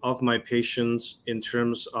my patients in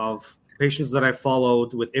terms of patients that I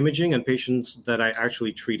followed with imaging and patients that I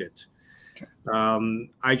actually treated.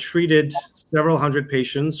 I treated several hundred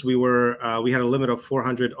patients. We had a limit of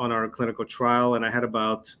 400 on our clinical trial, and I had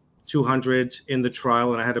about 200 in the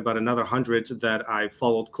trial, and I had about another 100 that I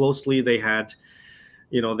followed closely. They had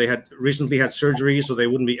recently had surgery, so they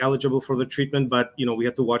wouldn't be eligible for the treatment, but we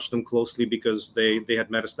had to watch them closely because they had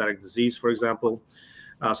metastatic disease, for example.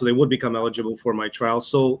 So they would become eligible for my trial.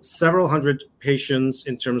 So several hundred patients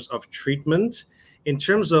in terms of treatment. In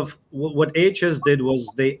terms of what AHS did was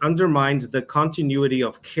they undermined the continuity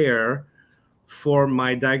of care for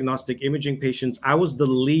my diagnostic imaging patients. I was the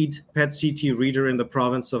lead PET-CT reader in the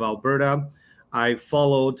province of Alberta. I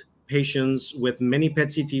followed patients with many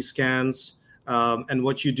PET-CT scans. And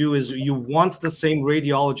what you do is you want the same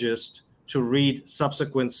radiologist to read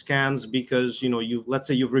subsequent scans because, let's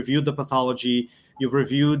say you've reviewed the pathology, you've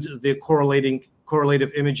reviewed the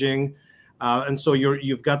correlative imaging, and so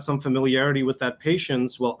you've got some familiarity with that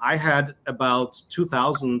patient. Well, I had about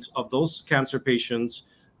 2,000 of those cancer patients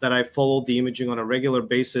that I followed the imaging on a regular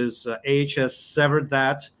basis. AHS severed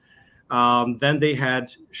that. Then they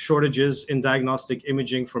had shortages in diagnostic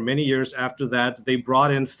imaging for many years after that. They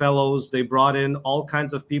brought in fellows. They brought in all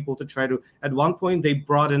kinds of people to try to, at one point, they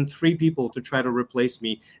brought in 3 people to try to replace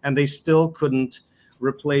me, and they still couldn't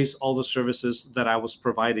replace all the services that I was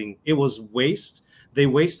providing. It was waste. They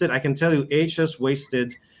wasted, I can tell you, AHS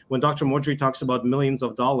wasted, when Dr. Modry talks about millions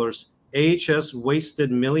of dollars, AHS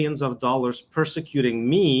wasted millions of dollars persecuting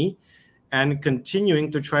me and continuing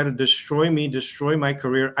to try to destroy me, destroy my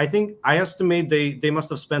career. I estimate they must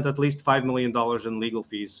have spent at least $5 million in legal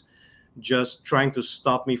fees just trying to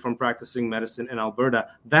stop me from practicing medicine in Alberta.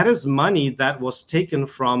 That is money that was taken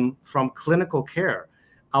from clinical care.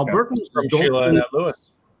 Albertans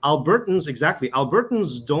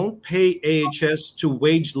Albertans don't pay AHS to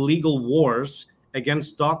wage legal wars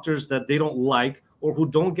against doctors that they don't like or who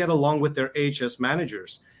don't get along with their AHS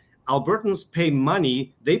managers. Albertans pay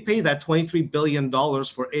money. They pay that $23 billion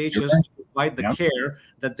for AHS to provide the care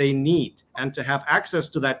that they need and to have access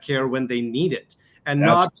to that care when they need it, and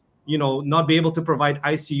not be able to provide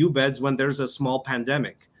ICU beds when there's a small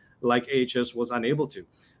pandemic like AHS was unable to.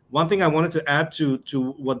 One thing I wanted to add to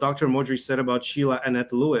what Dr. Modry said about Sheila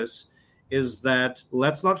Annette Lewis is that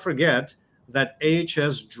let's not forget that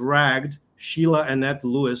AHS dragged Sheila Annette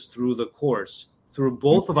Lewis through the courts. Through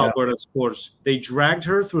both of Alberta's courts. They dragged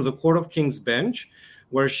her through the Court of King's Bench,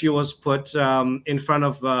 where she was put in front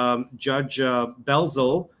of Judge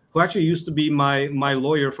Belzel, who actually used to be my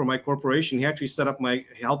lawyer for my corporation. He actually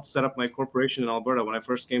helped set up my corporation in Alberta when I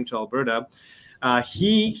first came to Alberta.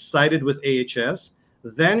 He sided with AHS.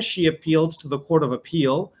 Then she appealed to the Court of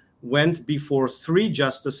Appeal, went before 3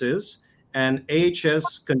 justices, and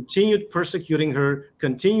AHS continued persecuting her,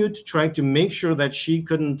 continued trying to make sure that she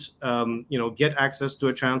couldn't, get access to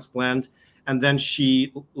a transplant. And then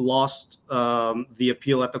she lost the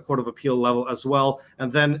appeal at the Court of Appeal level as well.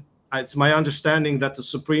 And then it's my understanding that the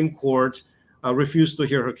Supreme Court refused to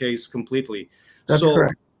hear her case completely. That's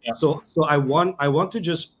correct. Yeah. So I want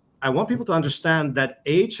people to understand that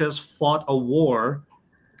AHS fought a war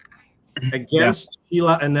against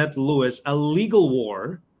Sheila Annette Lewis, a legal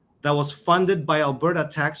war that was funded by Alberta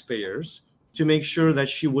taxpayers to make sure that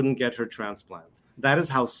she wouldn't get her transplant. That is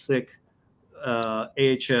how sick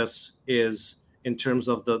AHS is in terms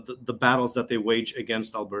of the battles that they wage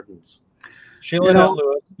against Albertans. Sheila Annette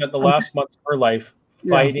Lewis spent the last months of her life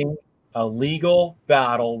fighting a legal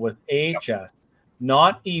battle with AHS,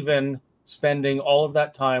 not even spending all of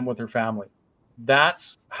that time with her family.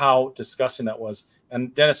 That's how disgusting that was.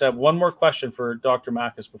 And Dennis, I have one more question for Dr.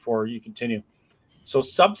 Makis before you continue. So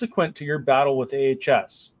subsequent to your battle with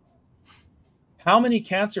AHS, how many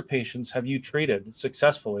cancer patients have you treated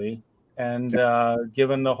successfully and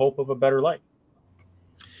given the hope of a better life?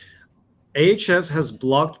 AHS has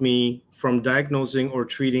blocked me from diagnosing or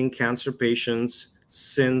treating cancer patients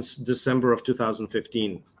since December of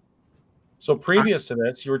 2015. So previous to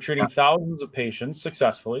this, you were treating thousands of patients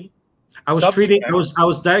successfully. I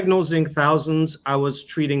was diagnosing thousands. I was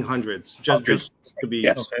treating hundreds. Just to be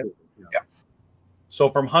okay. So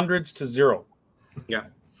from hundreds to 0. Yeah.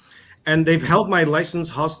 And they've held my license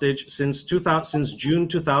hostage since June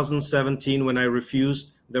 2017, when I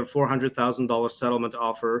refused their $400,000 settlement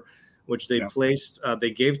offer, which they placed.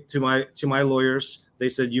 They gave to my lawyers. They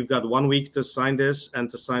said, you've got 1 week to sign this and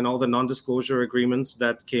to sign all the non-disclosure agreements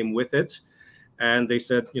that came with it. And they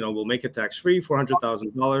said, we'll make it tax-free,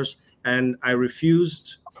 $400,000. And I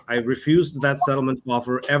refused that settlement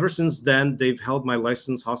offer. Ever since then, they've held my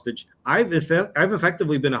license hostage. I've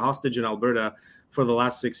effectively been a hostage in Alberta for the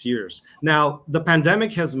last 6 years. Now, the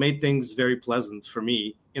pandemic has made things very pleasant for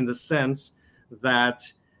me in the sense that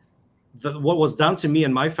what was done to me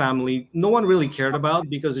and my family, no one really cared about,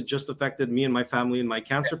 because it just affected me and my family and my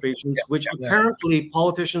cancer patients, which apparently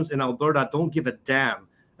politicians in Alberta don't give a damn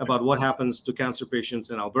about what happens to cancer patients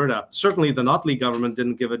in Alberta. Certainly the Notley government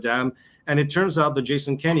didn't give a damn. And it turns out the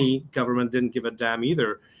Jason Kenney government didn't give a damn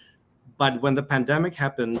either. But when the pandemic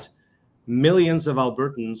happened, millions of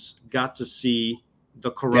Albertans got to see the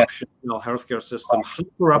corruption in our healthcare system, how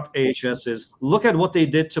corrupt AHS is. Look at what they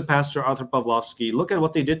did to Pastor Arthur Pawlowski. Look at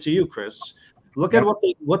what they did to you, Chris. Look at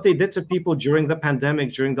what they did to people during the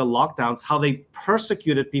pandemic, during the lockdowns, how they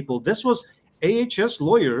persecuted people. This was AHS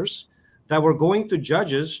lawyers that were going to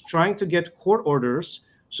judges trying to get court orders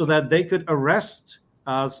so that they could arrest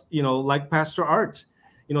like Pastor Art.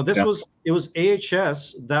 It was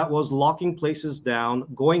AHS that was locking places down,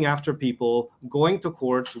 going after people, going to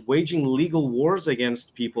courts, waging legal wars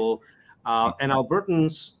against people. And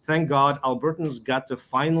Albertans, thank God, Albertans got to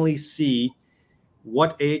finally see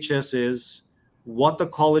what AHS is, what the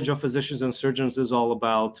College of Physicians and Surgeons is all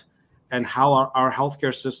about, and how our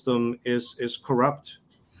healthcare system is corrupt.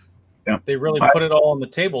 Yeah. They really put it all on the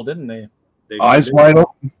table, didn't they? Eyes wide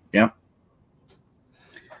open. Yeah.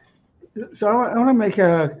 So I want to make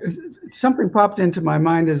something popped into my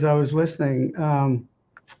mind as I was listening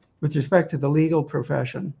with respect to the legal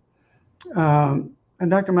profession. And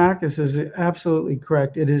Dr. Makis is absolutely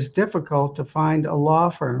correct. It is difficult to find a law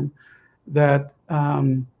firm that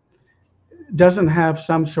doesn't have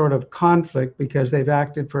some sort of conflict because they've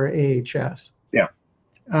acted for AHS. Yeah.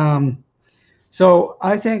 So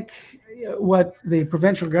I think what the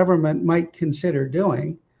provincial government might consider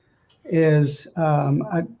doing is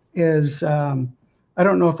I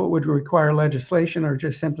don't know if it would require legislation or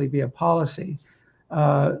just simply be a policy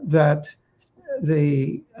that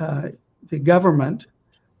the government,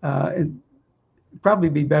 it'd probably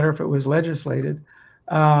be better if it was legislated,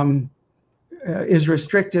 is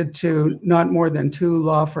restricted to not more than 2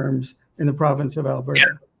 law firms in the province of Alberta.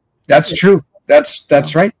 Yeah, that's true.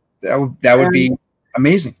 That's right. That would be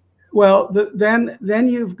amazing. Well, then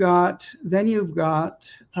you've got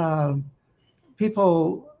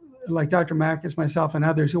people like Dr. Makis, myself, and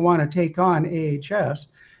others who want to take on AHS.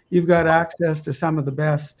 You've got access to some of the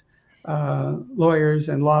best lawyers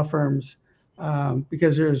and law firms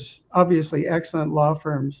because there's obviously excellent law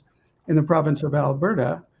firms in the province of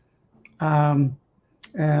Alberta. And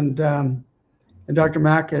Dr.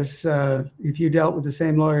 Makis, if you dealt with the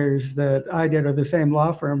same lawyers that I did or the same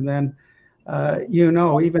law firm, then even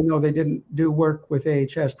though they didn't do work with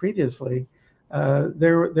AHS previously,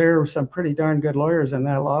 there are some pretty darn good lawyers in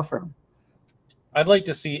that law firm. I'd like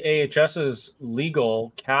to see AHS's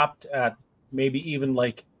legal capped at maybe even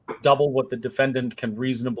like double what the defendant can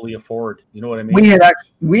reasonably afford. You know what I mean?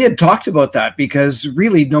 We had talked about that because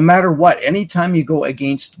really, no matter what, anytime you go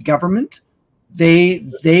against government, they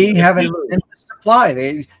have an endless supply.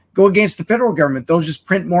 They go against the federal government, they'll just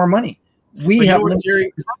print more money.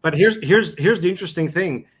 But here's the interesting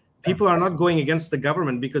thing: people are not going against the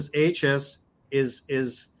government because AHS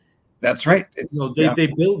is. That's right. They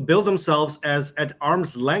build themselves as at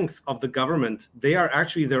arm's length of the government. They are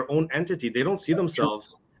actually their own entity. They don't see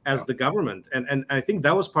themselves as the government, and I think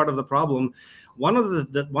that was part of the problem. One of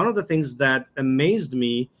the things that amazed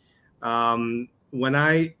me when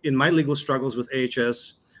in my legal struggles with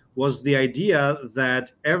AHS was the idea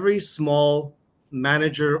that every small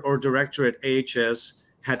manager or director at AHS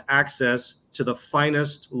had access to the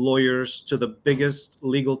finest lawyers, to the biggest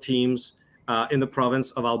legal teams in the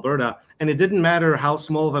province of Alberta. And it didn't matter how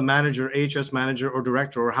small of a manager, AHS manager or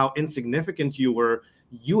director, or how insignificant you were,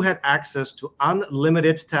 you had access to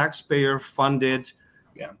unlimited taxpayer-funded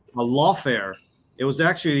lawfare. It was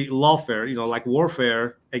actually lawfare, like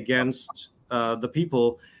warfare against the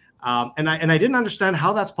people. And I didn't understand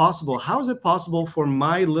how that's possible. How is it possible for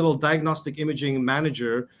my little diagnostic imaging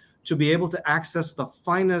manager to be able to access the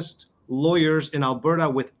finest lawyers in Alberta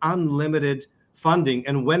with unlimited funding?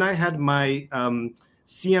 And when I had my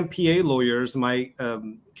CMPA lawyers, my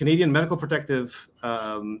Canadian Medical Protective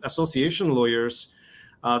Association lawyers,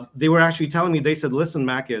 they were actually telling me, they said, listen,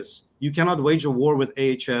 Makis, you cannot wage a war with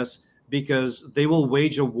AHS because they will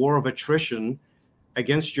wage a war of attrition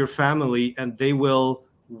against your family, and they will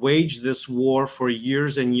wage this war for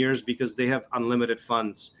years and years because they have unlimited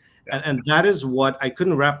funds. And that is what I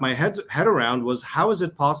couldn't wrap my head around, was how is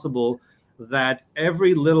it possible that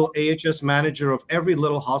every little AHS manager of every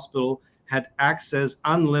little hospital had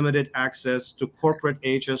unlimited access to corporate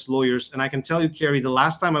AHS lawyers. And I can tell you, Kerry, the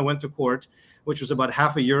last time I went to court, which was about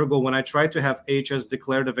half a year ago, when I tried to have AHS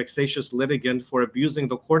declared a vexatious litigant for abusing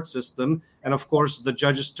the court system, and of course the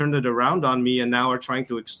judges turned it around on me and now are trying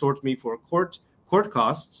to extort me for court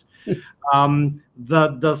costs.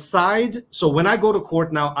 So when I go to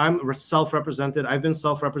court now, I'm self-represented. I've been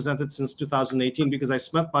self-represented since 2018 because I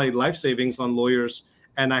spent my life savings on lawyers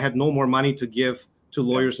and I had no more money to give to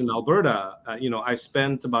lawyers in Alberta. I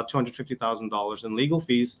spent about $250,000 in legal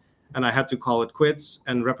fees and I had to call it quits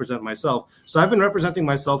and represent myself. So I've been representing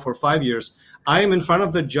myself for 5 years. I am in front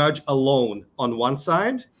of the judge alone on one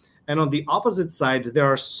side, and on the opposite side, there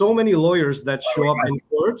are so many lawyers that show up in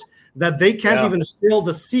court that they can't even fill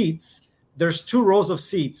the seats. There's 2 rows of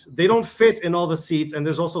seats. They don't fit in all the seats. And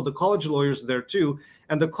there's also the college lawyers there too.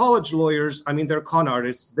 And the college lawyers, they're con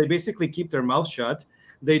artists. They basically keep their mouth shut.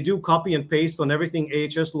 They do copy and paste on everything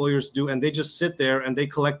AHS lawyers do, and they just sit there and they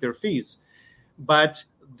collect their fees. But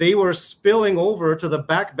they were spilling over to the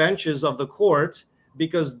back benches of the court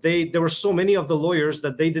because there were so many of the lawyers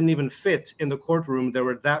that they didn't even fit in the courtroom. There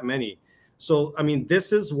were that many. So,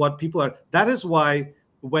 this is what people are. That is why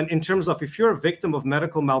in terms of if you're a victim of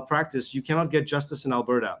medical malpractice, you cannot get justice in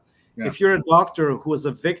Alberta. Yeah. If you're a doctor who is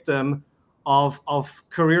a victim of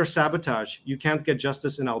career sabotage, you can't get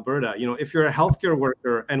justice in Alberta. If you're a healthcare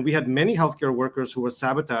worker, and we had many healthcare workers who were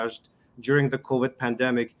sabotaged during the COVID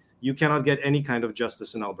pandemic, you cannot get any kind of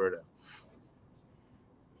justice in Alberta.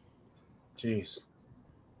 Jeez.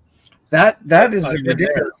 That is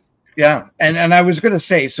ridiculous. Yeah. And I was going to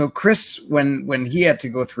say, so Chris, when he had to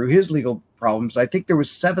go through his legal problems, I think there was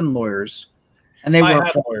 7 lawyers, and they were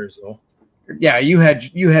lawyers though. Yeah, you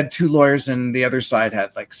had 2 lawyers, and the other side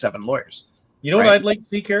had like 7 lawyers. You know what I'd like to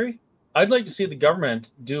see, Kerry? I'd like to see the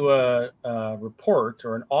government do a report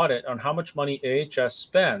or an audit on how much money AHS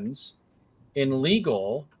spends in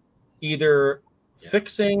legal, either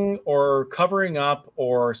fixing or covering up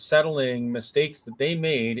or settling mistakes that they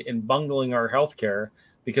made in bungling our healthcare.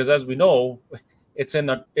 Because as we know, it's in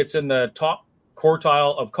the top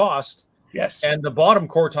quartile of cost, yes, and the bottom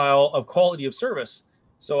quartile of quality of service.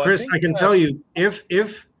 So, Chris, I can tell you, if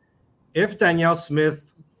Danielle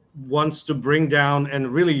Smith wants to bring down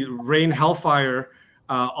and really rain hellfire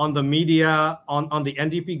on the media, on the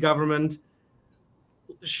NDP government,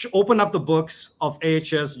 open up the books of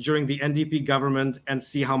AHS during the NDP government and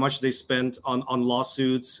see how much they spent on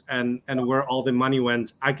lawsuits and where all the money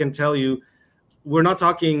went. I can tell you, we're not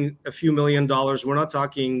talking a few $1 million. We're not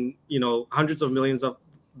talking, hundreds of millions of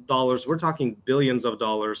dollars. We're talking billions of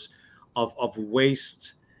dollars of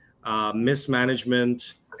waste,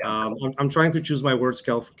 mismanagement. I'm trying to choose my words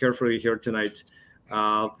carefully here tonight.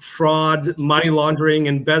 Fraud, money laundering,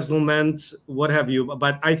 embezzlement, what have you.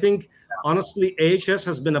 But I think, honestly, AHS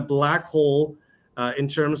has been a black hole in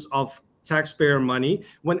terms of taxpayer money.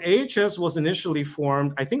 When AHS was initially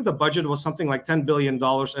formed, I think the budget was something like $10 billion,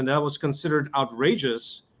 and that was considered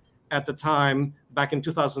outrageous at the time, back in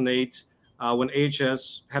 2008, when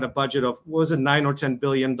AHS had a budget of, what was it, $9 or $10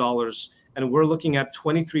 billion. And we're looking at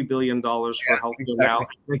 $23 billion for healthcare now.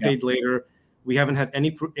 A decade later, we haven't had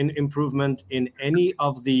any improvement in any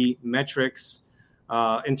of the metrics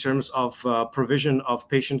in terms of provision of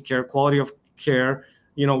patient care, quality of care.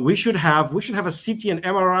 We should have a CT and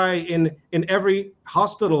MRI in every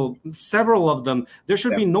hospital, several of them. There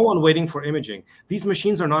should be no one waiting for imaging. These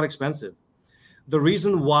machines are not expensive. The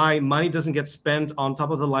reason why money doesn't get spent on top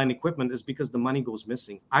of the line equipment is because the money goes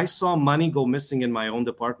missing. I saw money go missing in my own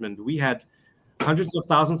department. We had hundreds of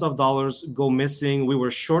thousands of dollars go missing. We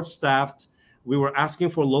were short-staffed. We were asking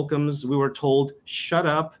for locums. We were told, shut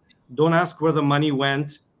up. Don't ask where the money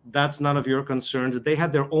went. That's none of your concern. They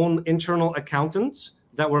had their own internal accountants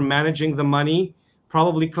that were managing the money,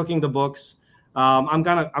 probably cooking the books. I'm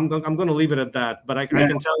gonna leave it at that. But I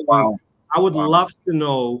can tell you, I would love to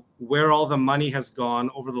know where all the money has gone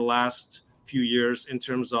over the last few years in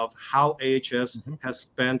terms of how AHS has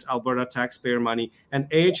spent Alberta taxpayer money. And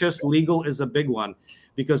AHS legal is a big one,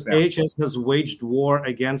 because AHS has waged war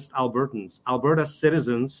against Albertans. Alberta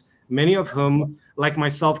citizens, many of whom, like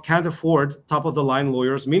myself, can't afford top-of-the-line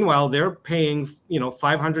lawyers. Meanwhile, they're paying,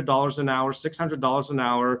 $500 an hour, $600 an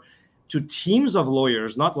hour to teams of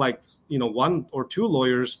lawyers, not like, 1 or 2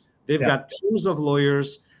 lawyers. They've got teams of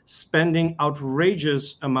lawyers spending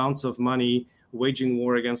outrageous amounts of money waging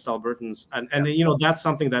war against Albertans. And that's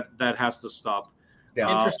something that has to stop.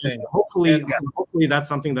 Interesting. Hopefully that's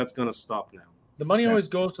something that's going to stop now. The money always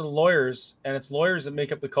goes to the lawyers, and it's lawyers that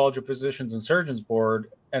make up the College of Physicians and Surgeons Board,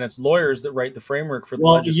 and it's lawyers that write the framework for the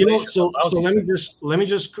legislation. So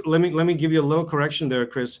let me give you a little correction there,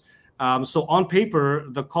 Chris. So on paper,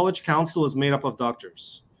 the college council is made up of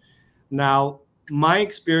doctors. Now, my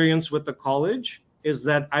experience with the college is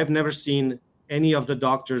that I've never seen any of the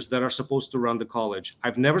doctors that are supposed to run the college.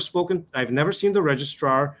 I've never seen the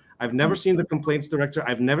registrar. I've never seen the complaints director.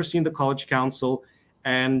 I've never seen the college council.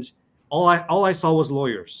 And all I saw was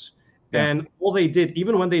lawyers. And all they did,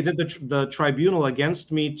 even when they did the tribunal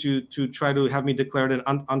against me to try to have me declared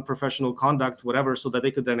an unprofessional conduct, whatever, so that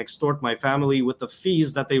they could then extort my family with the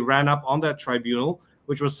fees that they ran up on that tribunal,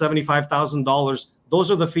 which was $75,000.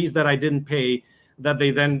 Those are the fees that I didn't pay, that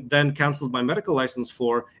they then canceled my medical license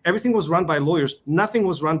for. Everything was run by lawyers. Nothing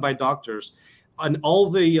was run by doctors. And all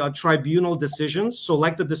the tribunal decisions, so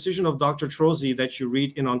like the decision of Dr. Trozy that you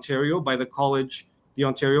read in Ontario by the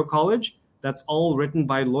Ontario College, that's all written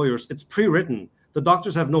by lawyers. It's pre-written. The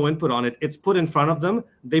doctors have no input on it. It's put in front of them.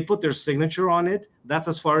 They put their signature on it. That's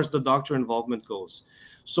as far as the doctor involvement goes.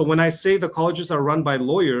 So when I say the colleges are run by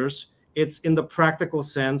lawyers, it's in the practical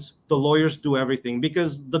sense, the lawyers do everything,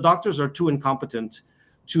 because the doctors are too incompetent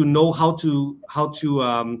to know how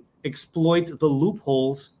to exploit the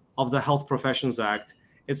loopholes of the Health Professions Act.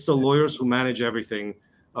 It's the lawyers who manage everything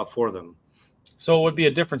for them. So it would be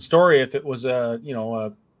a different story if it was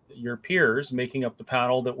your peers making up the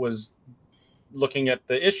panel that was looking at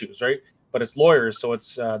the issues, right? But it's lawyers, so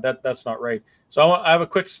it's that's not right. So I have a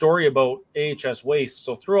quick story about AHS waste.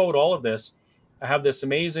 So throughout all of this, I have this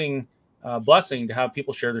amazing blessing to have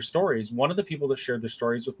people share their stories. One of the people that shared their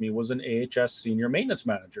stories with me was an AHS senior maintenance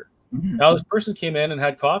manager. Mm-hmm. Now, this person came in and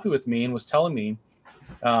had coffee with me and was telling me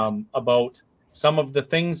about some of the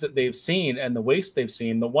things that they've seen and the waste they've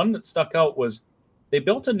seen. The one that stuck out was they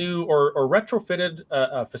built a new or retrofitted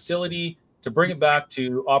a facility to bring it back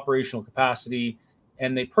to operational capacity.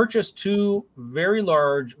 And they purchased two very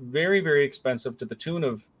large, very, very expensive, to the tune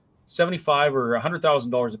of $75,000 or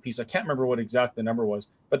 $100,000 a piece. I can't remember what exactly the number was,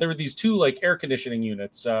 but there were these two like air conditioning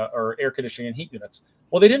units or air conditioning and heat units.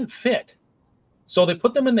 Well, they didn't fit. So they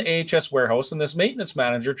put them in the AHS warehouse, and this maintenance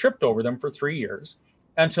manager tripped over them for 3 years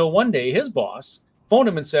until one day his boss phoned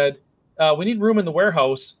him and said, we need room in the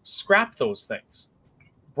warehouse, scrap those things.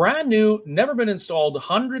 Brand new, never been installed,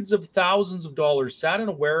 hundreds of thousands of dollars, sat in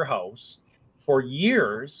a warehouse for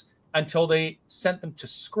years until they sent them to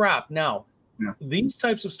scrap. Now, these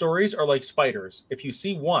types of stories are like spiders. If you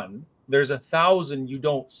see one, there's 1,000 you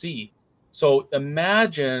don't see. So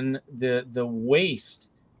imagine the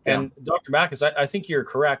waste. Yeah. And Dr. Backus, I think you're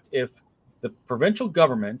correct. If the provincial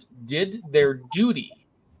government did their duty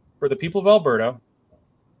for the people of Alberta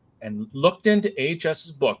and looked into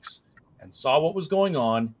AHS's books and saw what was going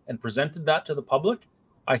on and presented that to the public,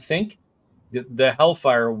 I think the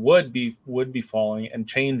hellfire would be falling and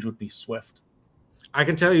change would be swift. I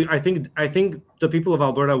can tell you, I think the people of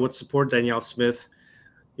Alberta would support Danielle Smith.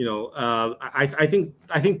 You know, I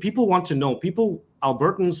think people want to know.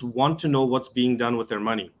 Albertans want to know what's being done with their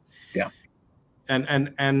money. Yeah.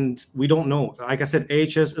 And we don't know. Like I said,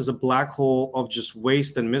 AHS is a black hole of just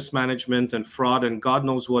waste and mismanagement and fraud and God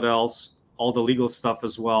knows what else, all the legal stuff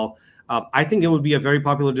as well. I think it would be a very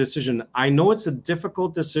popular decision. I know it's a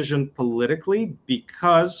difficult decision politically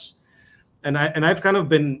because, and I've kind of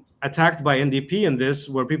been attacked by NDP in this,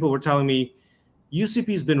 where people were telling me,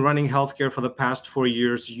 UCP's been running healthcare for the past 4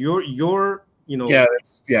 years. Your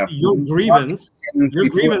grievance is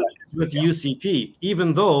with UCP,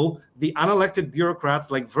 even though the unelected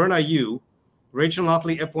bureaucrats like Verna Yu, Rachel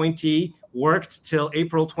Notley appointee, worked till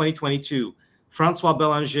April 2022. Francois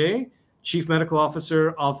Bélanger, Chief Medical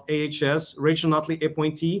Officer of AHS, Rachel Notley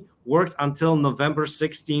appointee, worked until November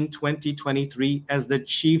 16, 2023 as the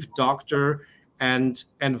chief doctor and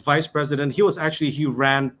vice president. He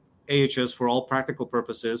ran AHS for all practical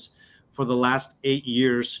purposes for the last 8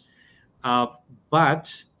 years.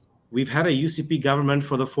 But we've had a UCP government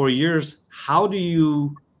for the 4 years. How do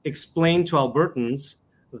you explain to Albertans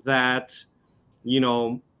that,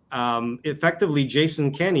 effectively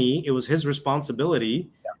Jason Kenney, it was his responsibility,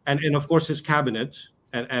 and of course his cabinet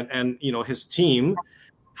and his team.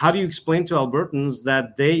 How do you explain to Albertans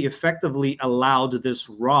that they effectively allowed this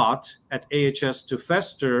rot at AHS to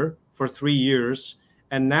fester for 3 years,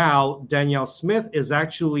 and now Danielle Smith is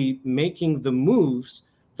actually making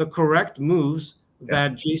the correct moves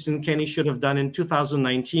that Jason Kenney should have done in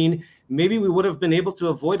 2019? Maybe we would have been able to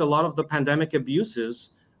avoid a lot of the pandemic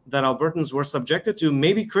abuses that Albertans were subjected to.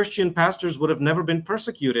 Maybe Christian pastors would have never been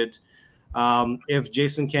persecuted if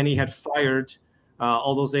Jason Kenney had fired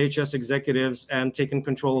all those AHS executives and taken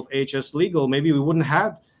control of AHS Legal. Maybe we wouldn't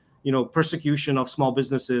have, persecution of small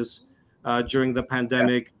businesses during the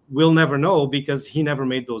pandemic. Yeah. We'll never know because he never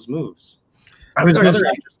made those moves. Another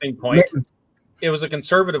interesting point. It was a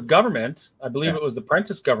conservative government. I believe it was the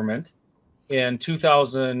Prentice government in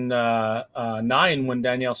 2009 when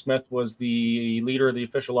Danielle Smith was the leader of the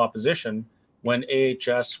official opposition when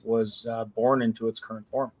AHS was born into its current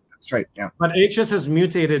form. That's right. Yeah. But AHS has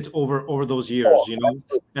mutated over those years,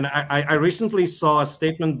 And I recently saw a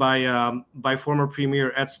statement by former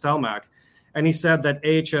Premier Ed Stelmach, and he said that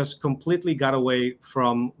AHS completely got away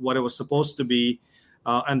from what it was supposed to be,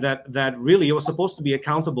 and that really it was supposed to be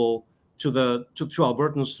accountable to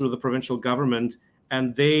Albertans through the provincial government,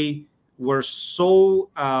 and they were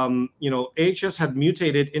so AHS had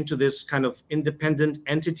mutated into this kind of independent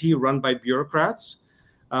entity run by bureaucrats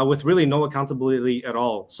with really no accountability at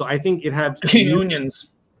all. So I think it had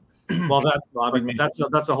unions. Well,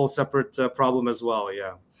 that's a whole separate problem as well.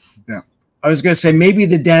 Yeah. Yeah. I was going to say maybe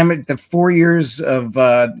the 4 years of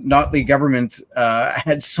Notley government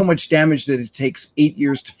had so much damage that it takes 8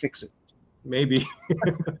 years to fix it. Maybe.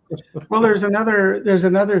 Well, there's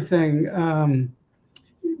another thing.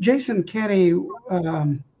 Jason Kenney,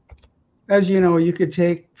 as you know, you could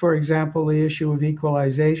take, for example, the issue of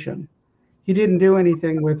equalization. He didn't do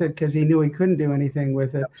anything with it because he knew he couldn't do anything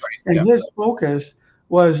with it. That's right. And his focus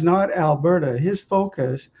was not Alberta. His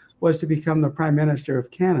focus was to become the Prime Minister of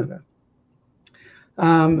Canada.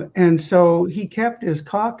 And so he kept his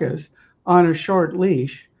caucus on a short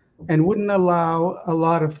leash and wouldn't allow a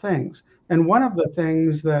lot of things. And one of the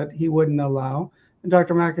things that he wouldn't allow, and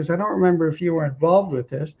Dr. Makis, I don't remember if you were involved with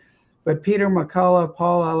this, but Peter McCullough,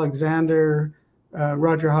 Paul Alexander,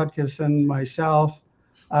 Roger Hodgkinson, myself,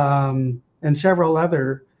 and several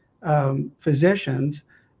other physicians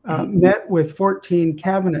met with 14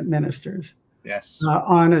 cabinet ministers. Yes.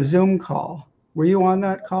 On a Zoom call. Were you on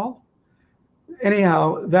that call?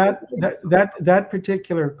 Anyhow, that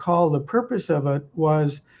particular call, the purpose of it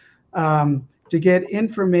was to get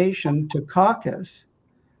information to caucus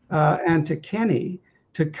and to Kenney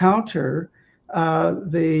to counter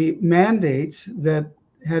the mandates that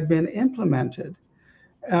had been implemented.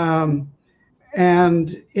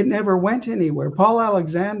 And it never went anywhere. Paul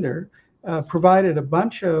Alexander provided a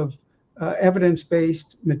bunch of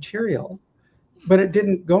evidence-based material, but it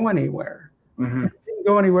didn't go anywhere. Mm-hmm. It didn't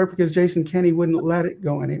go anywhere because Jason Kenney wouldn't let it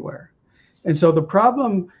go anywhere. And so the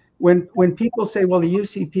problem when people say, well, the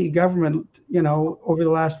UCP government, over the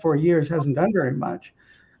last 4 years hasn't done very much.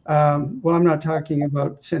 Well, I'm not talking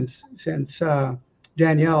about since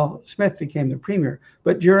Danielle Smith became the premier,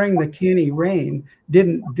 but during the Kenney reign,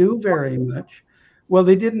 didn't do very much. Well,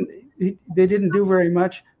 they didn't do very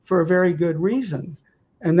much for a very good reason.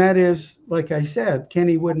 And that is, like I said,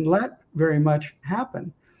 Kenney wouldn't let very much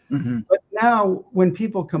happen. Mm-hmm. But now when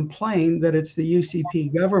people complain that it's the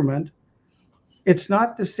UCP government, it's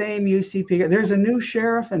not the same UCP. There's a new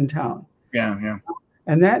sheriff in town. Yeah.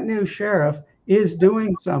 And that new sheriff is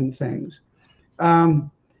doing some things. And,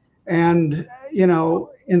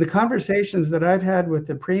 in the conversations that I've had with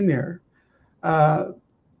the premier, I've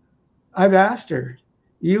asked her,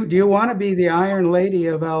 do you want to be the Iron Lady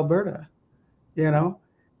of Alberta?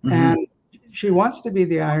 Mm-hmm. And she wants to be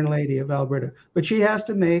the Iron Lady of Alberta, but she has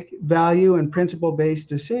to make value and principle-based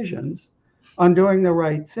decisions on doing the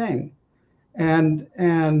right thing and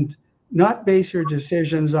not base her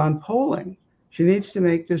decisions on polling. She needs to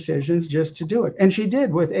make decisions just to do it. And she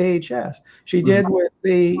did with AHS. She did with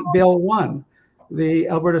the Bill 1, the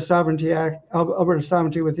Alberta Sovereignty Act, Alberta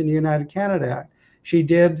Sovereignty within the United Canada Act. She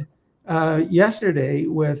did yesterday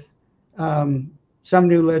with some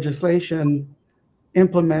new legislation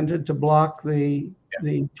implemented to block the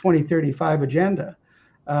 2035 agenda.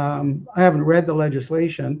 I haven't read the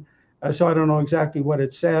legislation, so I don't know exactly what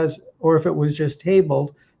it says, or if it was just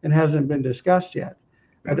tabled and hasn't been discussed yet.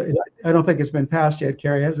 I don't think it's been passed yet,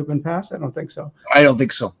 Carrie. Has it been passed? I don't think so. I don't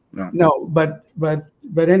think so. No, but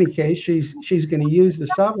any case, she's going to use the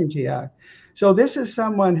Sovereignty Act. So this is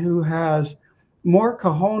someone who has more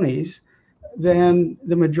cojones than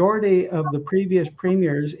the majority of the previous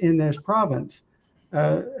premiers in this province,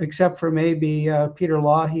 except for maybe Peter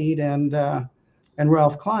Lougheed and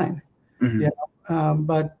Ralph Klein. Mm-hmm.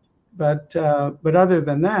 But other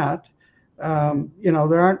than that,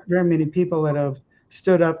 there aren't very many people that have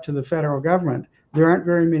stood up to the federal government. There aren't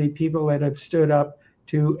very many people that have stood up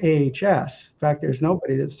to AHS. In fact, there's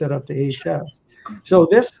nobody that stood up to AHS. So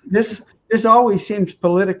this always seems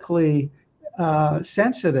politically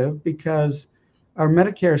sensitive because our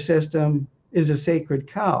Medicare system is a sacred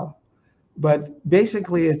cow, but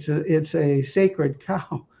basically it's a sacred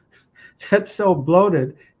cow that's so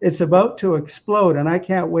bloated it's about to explode, and I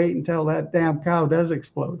can't wait until that damn cow does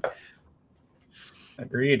explode.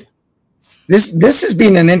 Agreed. This has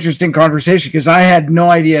been an interesting conversation because I had no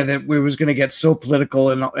idea that we was going to get so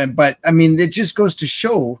political but I mean it just goes to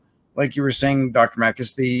show, like you were saying, Dr.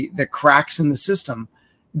 Makis, the cracks in the system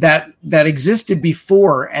that existed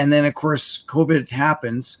before, and then of course COVID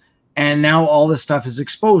happens, and now all this stuff is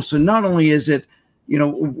exposed. So not only is it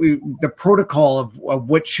the protocol of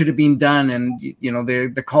what should have been done, and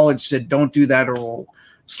the college said don't do that or we'll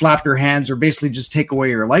slap your hands or basically just take away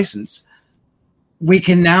your license. We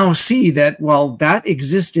can now see that, well, that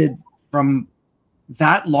existed from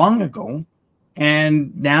that long ago,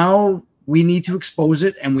 and now we need to expose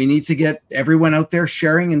it, and we need to get everyone out there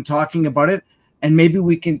sharing and talking about it, and maybe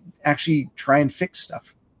we can actually try and fix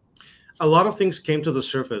stuff. A lot of things came to the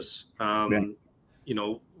surface,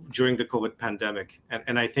 during the COVID pandemic,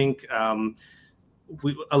 and I think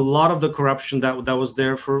a lot of the corruption that was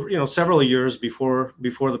there for several years before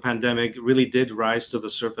the pandemic really did rise to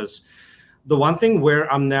the surface. The one thing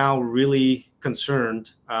where I'm now really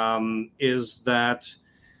concerned is that,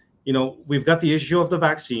 we've got the issue of the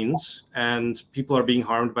vaccines and people are being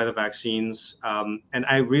harmed by the vaccines. And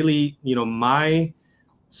I really, my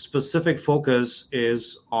specific focus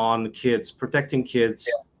is on kids, protecting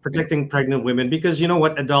pregnant women, because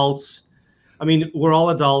adults, we're all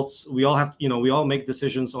adults. We all have, we all make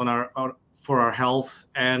decisions for our health.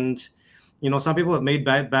 And, some people have made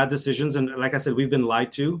bad decisions. And like I said, we've been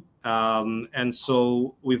lied to. And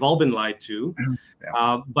so we've all been lied to.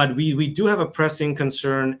 But we do have a pressing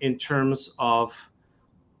concern in terms of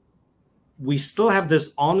we still have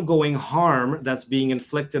this ongoing harm that's being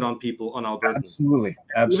inflicted on people, on Albertans. Absolutely.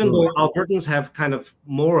 Even though Albertans have kind of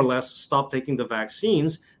more or less stopped taking the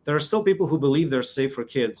vaccines, there are still people who believe they're safe for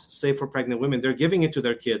kids, safe for pregnant women. They're giving it to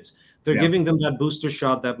their kids. They're giving them that booster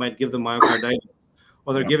shot that might give them myocarditis,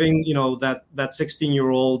 or they're giving, that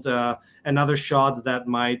 16-year-old another shot that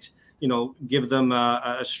might, give them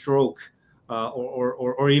a stroke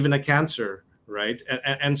or even a cancer, right?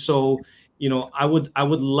 And so, I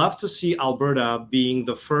would love to see Alberta being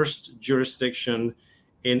the first jurisdiction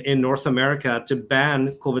in North America to ban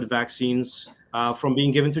COVID vaccines from being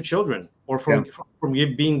given to children, or from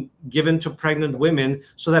being given to pregnant women,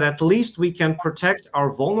 so that at least we can protect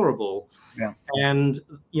our vulnerable and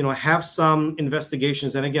have some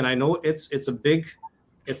investigations. And again, I know it's a big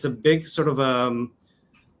sort of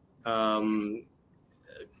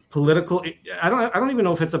political. I don't even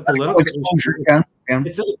know if it's a political exposure.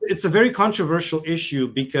 It's a very controversial issue,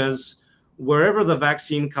 because wherever the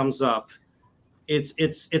vaccine comes up, it's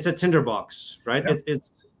a tinderbox, right?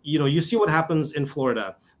 It's you see what happens in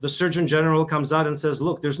Florida. The Surgeon General comes out and says,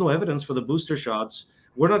 look, there's no evidence for the booster shots.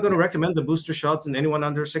 We're not going to recommend the booster shots in anyone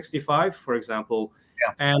under 65, for example.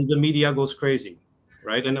 And the media goes crazy,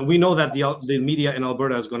 right? And we know that the media in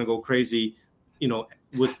Alberta is going to go crazy,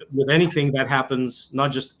 with anything that happens,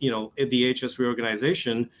 not just, at the AHS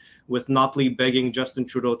reorganization, with Notley begging Justin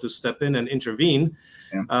Trudeau to step in and intervene,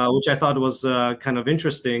 which I thought was kind of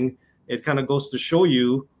interesting. It kind of goes to show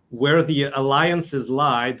you where the alliances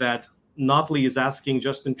lie, that Notley is asking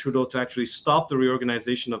Justin Trudeau to actually stop the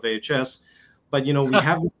reorganization of AHS. But, we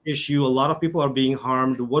have this issue. A lot of people are being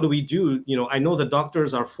harmed. What do we do? I know the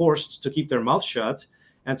doctors are forced to keep their mouth shut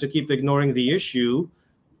and to keep ignoring the issue.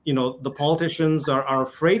 The politicians are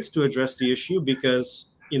afraid to address the issue because,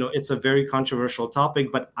 it's a very controversial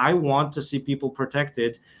topic. But I want to see people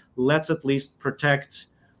protected. Let's at least protect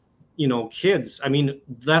kids. I mean,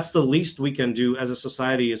 that's the least we can do as a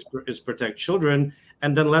society is protect children.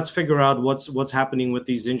 And then let's figure out what's happening with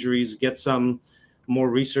these injuries, get some more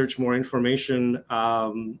research, more information.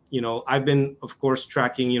 I've been, of course,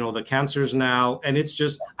 tracking, the cancers now. And it's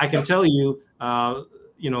just, I can tell you,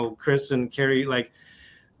 Chris and Carrie, like,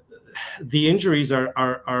 the injuries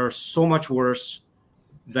are so much worse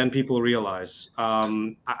than people realize.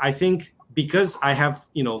 I think because I have,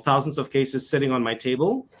 thousands of cases sitting on my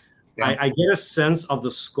table, I get a sense of the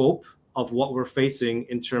scope of what we're facing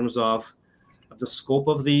in terms of the scope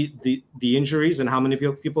of the injuries and how many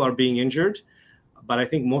people are being injured. But I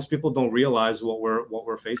think most people don't realize what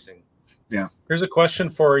we're facing. Yeah. Here's a question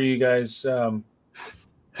for you guys.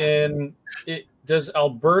 Does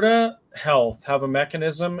Alberta Health have a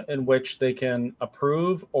mechanism in which they can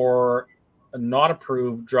approve or not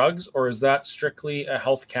approve drugs, or is that strictly a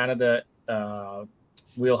Health Canada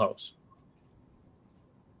wheelhouse?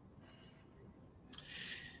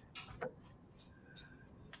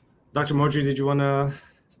 Dr. Mordry, did you want to?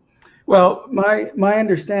 Well, my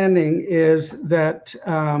understanding is that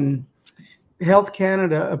Health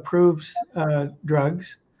Canada approves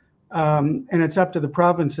drugs, and it's up to the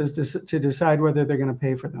provinces to decide whether they're going to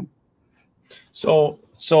pay for them. So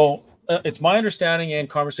it's my understanding in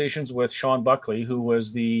conversations with Sean Buckley, who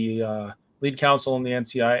was the lead counsel in the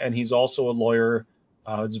NCI, and he's also a lawyer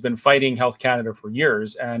who's been fighting Health Canada for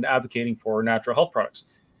years and advocating for natural health products.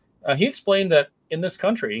 He explained that in this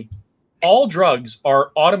country, all drugs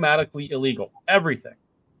are automatically illegal, everything.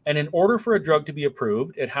 And in order for a drug to be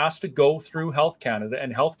approved, it has to go through Health Canada,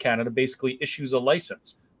 and Health Canada basically issues a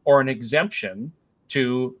license or an exemption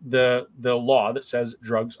to the law that says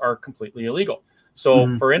drugs are completely illegal. So,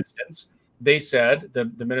 for instance, they said,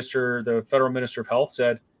 the federal minister of health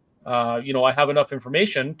said, I have enough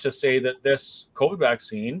information to say that this COVID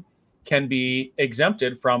vaccine can be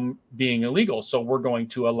exempted from being illegal. So we're going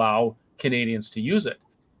to allow Canadians to use it.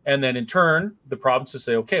 And then in turn, the provinces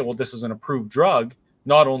say, okay, well, this is an approved drug,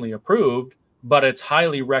 not only approved, but it's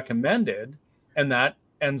highly recommended. And that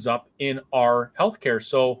ends up in our healthcare.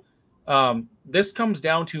 So this comes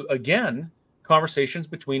down to, again, conversations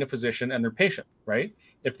between a physician and their patient, right?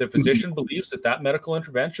 If the physician believes that medical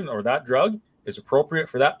intervention or that drug is appropriate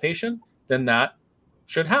for that patient, then that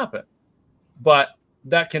should happen. But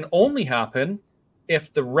that can only happen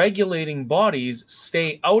if the regulating bodies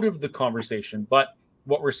stay out of the conversation. But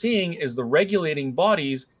what we're seeing is the regulating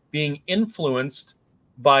bodies being influenced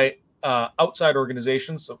by outside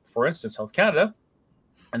organizations, so for instance, Health Canada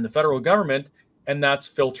and the federal government, and that's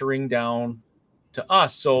filtering down to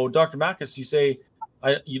us. So, Dr. Makis, you say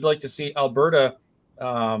you'd like to see Alberta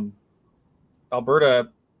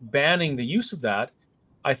banning the use of that,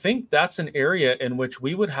 I think that's an area in which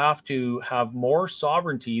we would have to have more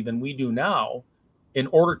sovereignty than we do now in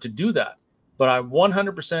order to do that. But I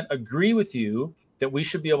 100% agree with you that we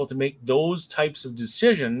should be able to make those types of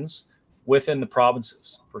decisions within the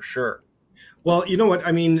provinces for sure. Well, you know what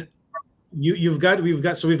I mean. We've got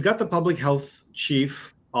the public health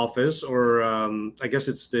chief office, or I guess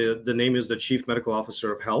it's the name is the chief medical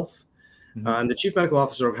officer of health, and the chief medical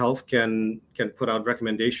officer of health can put out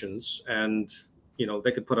recommendations, and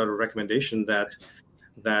they could put out a recommendation that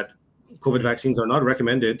COVID vaccines are not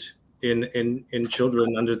recommended in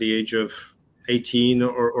children under the age of 18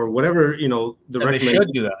 or whatever, the recommendation. They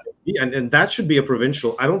should do that. And that should be a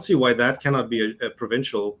provincial. I don't see why that cannot be a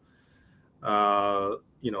provincial, a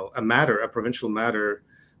provincial matter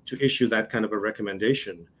to issue that kind of a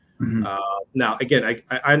recommendation. Now, again,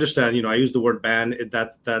 I understand, I use the word ban.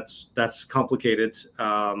 That's complicated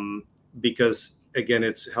because, again,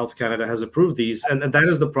 it's Health Canada has approved these. And that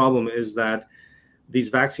is the problem, is that these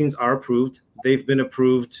vaccines are approved. They've been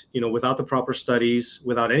approved, without the proper studies,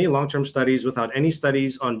 without any long-term studies, without any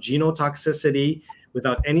studies on genotoxicity,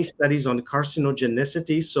 without any studies on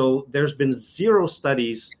carcinogenicity. So there's been zero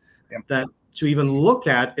studies that to even look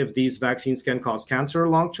at if these vaccines can cause cancer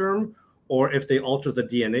long-term or if they alter the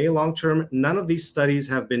DNA long-term. None of these studies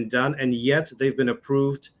have been done, and yet they've been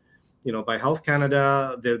approved, by Health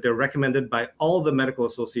Canada. They're recommended by all the medical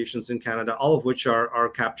associations in Canada, all of which are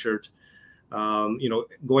captured.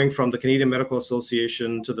 Going from the Canadian Medical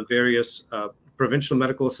Association to the various provincial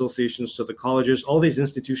medical associations to the colleges, all these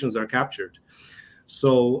institutions are captured.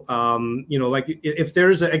 So, if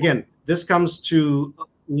there's again, this comes to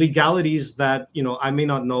legalities that, I may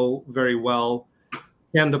not know very well.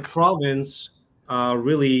 Can the province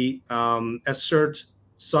really assert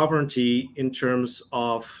sovereignty in terms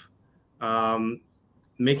of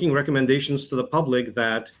making recommendations to the public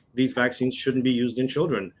that these vaccines shouldn't be used in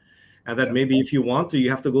children? And that maybe if you want to, you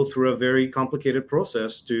have to go through a very complicated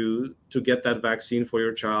process to get that vaccine for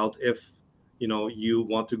your child if, you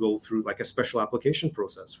want to go through like a special application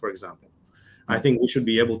process, for example. I think we should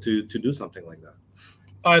be able to do something like that.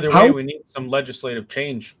 Either way, we need some legislative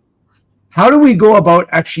change. How do we go about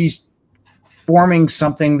actually forming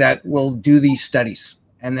something that will do these studies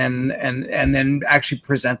and then actually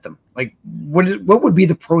present them? Like, what would be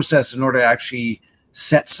the process in order to actually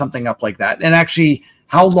set something up like that? And actually,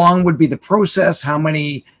 how long would be the process? How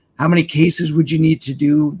many cases would you need to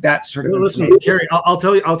do that sort of? Listen, Kerry, I'll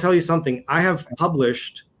tell you something. I have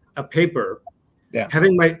published a paper. Yeah.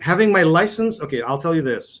 Having my license. Okay, I'll tell you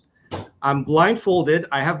this. I'm blindfolded.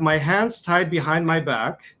 I have my hands tied behind my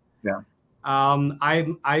back. Yeah.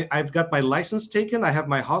 I've got my license taken. I have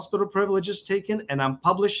my hospital privileges taken, and I'm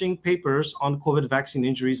publishing papers on COVID vaccine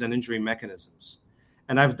injuries and injury mechanisms.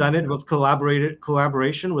 And I've done it with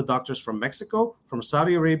collaboration with doctors from Mexico, from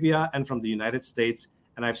Saudi Arabia, and from the United States.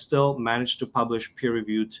 And I've still managed to publish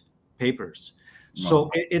peer-reviewed papers. Wow.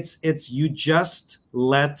 So it's you just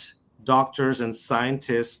let doctors and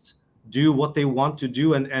scientists do what they want to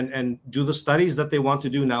do and do the studies that they want to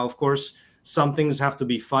do. Now, of course, some things have to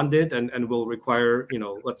be funded and will require,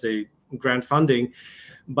 let's say, grant funding.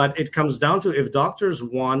 But it comes down to if doctors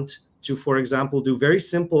want to, for example, do very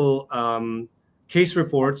simple case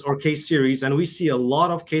reports or case series, and we see a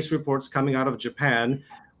lot of case reports coming out of Japan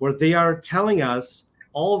where they are telling us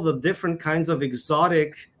all the different kinds of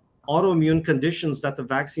exotic autoimmune conditions that the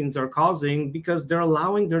vaccines are causing because they're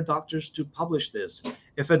allowing their doctors to publish this.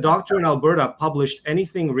 If a doctor in Alberta published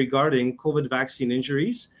anything regarding COVID vaccine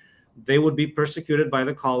injuries, they would be persecuted by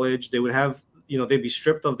the college. They would have, they'd be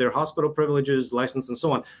stripped of their hospital privileges, license, and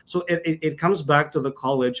so on. So it comes back to the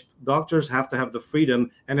college. Doctors have to have the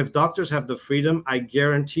freedom. And if doctors have the freedom, I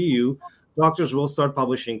guarantee you, doctors will start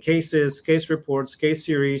publishing cases, case reports, case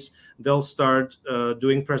series. They'll start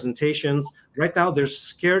doing presentations. Right now, they're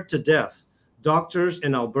scared to death. Doctors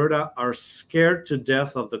in Alberta are scared to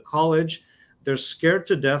death of the college. They're scared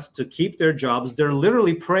to death to keep their jobs. They're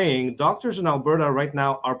literally praying. Doctors in Alberta right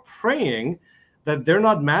now are praying that they're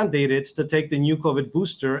not mandated to take the new COVID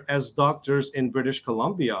booster, as doctors in British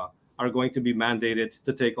Columbia are going to be mandated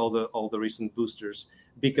to take all the recent boosters,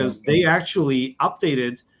 because they actually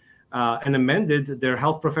updated and amended their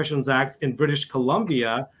Health Professions Act in British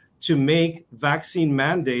Columbia to make vaccine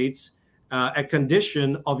mandates a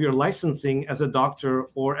condition of your licensing as a doctor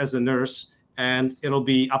or as a nurse. And it'll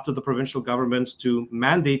be up to the provincial government to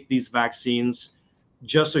mandate these vaccines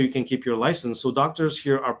just so you can keep your license. So doctors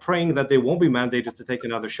here are praying that they won't be mandated to take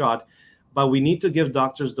another shot, but we need to give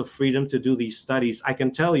doctors the freedom to do these studies. I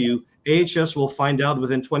can tell you, AHS will find out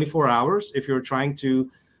within 24 hours if you're trying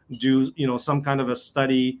to do, some kind of a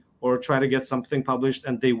study or try to get something published,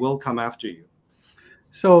 and they will come after you.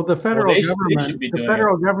 So the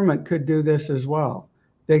federal government could do this as well.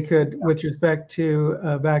 They could, with respect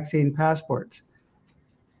to vaccine passports.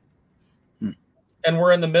 And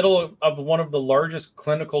we're in the middle of one of the largest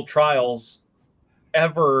clinical trials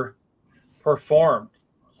ever performed.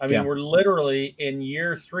 I mean, we're literally in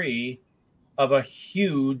year 3 of a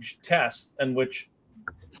huge test in which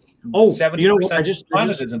 70% of the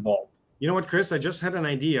planet is involved. You know what, Chris? I just had an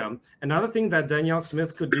idea. Another thing that Danielle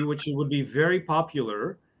Smith could do, which would be very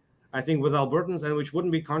popular, I think, with Albertans, and which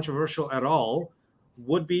wouldn't be controversial at all,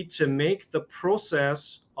 would be to make the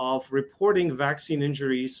process of reporting vaccine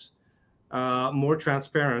injuries more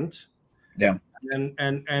transparent. Yeah.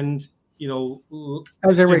 And you know,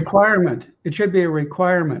 as a requirement. It should be a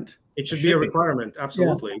requirement. It should be a requirement,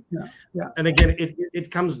 absolutely. Yeah. And again,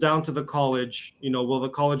 it comes down to the college. You know, will the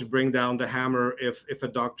college bring down the hammer if a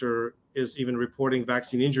doctor is even reporting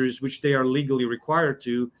vaccine injuries, which they are legally required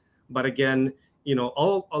to? But again, you know,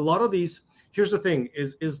 a lot of these. Here's the thing: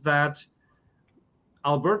 is that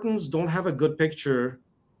Albertans don't have a good picture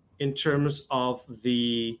in terms of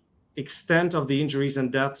the extent of the injuries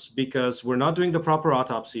and deaths because we're not doing the proper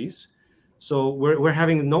autopsies. So we're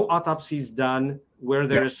having no autopsies done where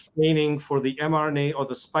there is staining for the mRNA or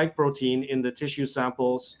the spike protein in the tissue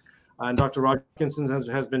samples. And Dr.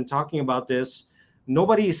 Rodkinson has been talking about this.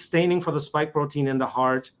 Nobody is staining for the spike protein in the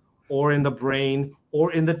heart or in the brain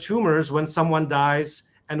or in the tumors when someone dies.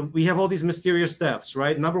 And we have all these mysterious deaths,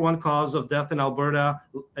 right? Number one cause of death in Alberta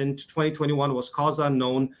in 2021 was cause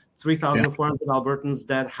unknown. 3,400 Albertans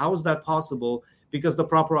dead. How is that possible? Because the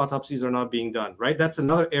proper autopsies are not being done, right? That's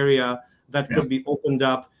another area that could be opened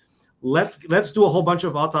up. Let's do a whole bunch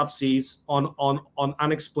of autopsies on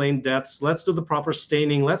unexplained deaths. Let's do the proper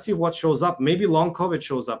staining. Let's see what shows up. Maybe long COVID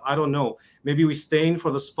shows up. I don't know. Maybe we stain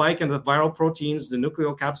for the spike and the viral proteins, the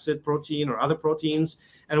nucleocapsid protein or other proteins,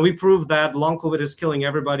 and we prove that long COVID is killing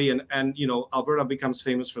everybody, and you know, Alberta becomes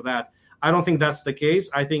famous for that. I don't think that's the case.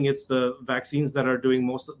 I think it's the vaccines that are doing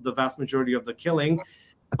the vast majority of the killing.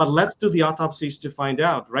 But let's do the autopsies to find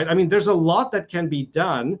out, right? I mean, there's a lot that can be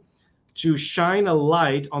done to shine a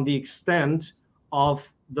light on the extent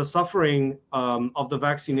of the suffering of the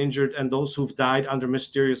vaccine injured and those who've died under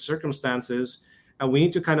mysterious circumstances. And we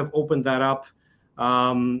need to kind of open that up.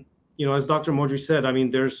 You know, as Dr. Modry said, I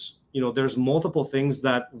mean, there's multiple things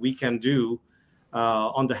that we can do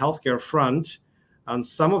on the healthcare front. And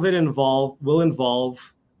some of it will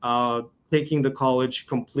involve taking the college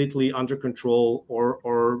completely under control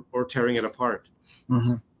or tearing it apart.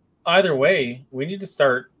 Mm-hmm. Either way, we need to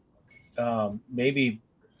start maybe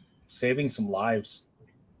saving some lives.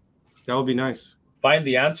 That would be nice. Find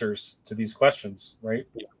the answers to these questions, right?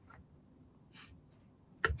 Yeah.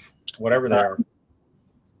 Whatever they are.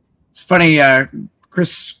 It's funny.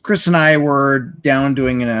 Chris and I were down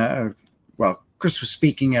doing Chris was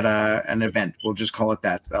speaking at an event. We'll just call it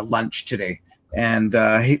that, a lunch today. And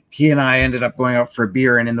he and I ended up going out for a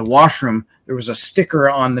beer. And in the washroom, there was a sticker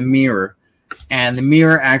on the mirror. And the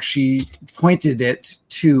mirror actually pointed it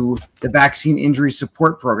to the Vaccine Injury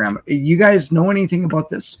Support Program. You guys know anything about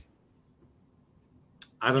this?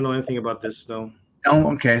 I don't know anything about this, though.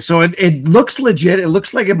 Oh, okay. So it looks legit. It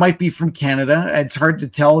looks like it might be from Canada. It's hard to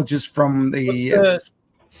tell just from the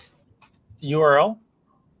URL.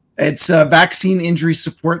 It's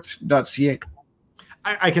vaccineinjurysupport.ca.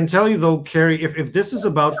 I can tell you, though, Kerry, if this is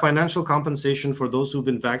about financial compensation for those who've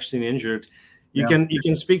been vaccine injured, you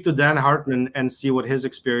can speak to Dan Hartman and see what his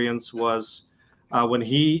experience was when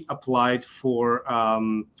he applied for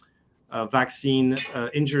vaccine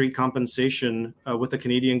injury compensation with the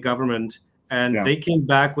Canadian government. And they came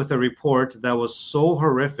back with a report that was so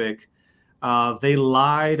horrific. They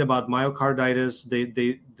lied about myocarditis.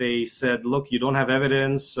 They said, look, you don't have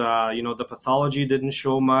evidence. The pathology didn't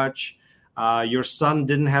show much. Your son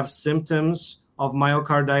didn't have symptoms of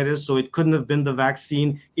myocarditis, so it couldn't have been the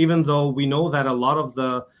vaccine, even though we know that a lot of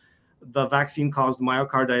the vaccine-caused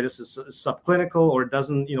myocarditis is subclinical or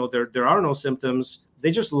doesn't, there are no symptoms. They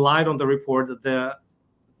just lied on the report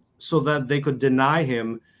so that they could deny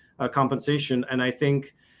him compensation. And I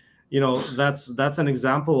think, that's an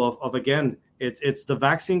example of again, it's the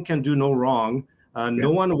vaccine can do no wrong. No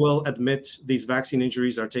one will admit these vaccine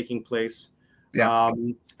injuries are taking place.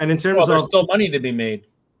 And in terms there's still money to be made.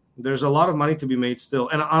 There's a lot of money to be made still.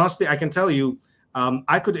 And honestly, I can tell you,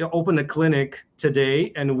 I could open a clinic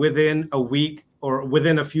today, and within a week or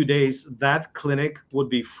within a few days, that clinic would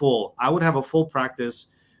be full. I would have a full practice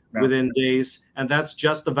within days. And that's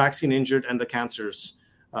just the vaccine injured and the cancers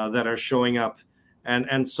that are showing up.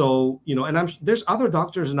 And so, and there's other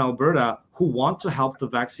doctors in Alberta who want to help the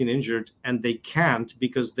vaccine injured, and they can't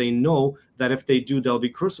because they know that if they do, they'll be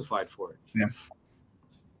crucified for it. Yeah.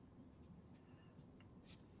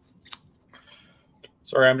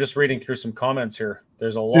 Sorry, I'm just reading through some comments here.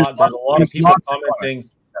 There's a lot of people commenting.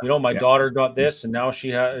 My daughter got this, and now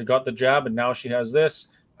she got the jab, and now she has this.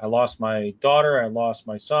 I lost my daughter. I lost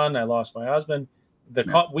my son. I lost my husband.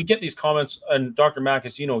 We get these comments, and Dr.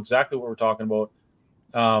 Makis, you know exactly what we're talking about.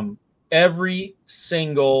 Every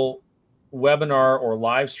single webinar or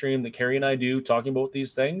live stream that Carrie and I do talking about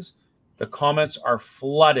these things, the comments are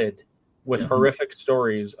flooded with horrific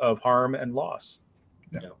stories of harm and loss.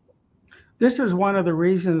 Yeah. This is one of the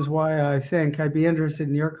reasons why I think I'd be interested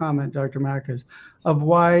in your comment, Dr. Makis, of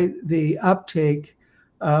why the uptake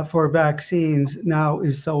for vaccines now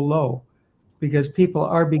is so low, because people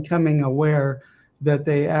are becoming aware that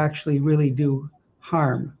they actually really do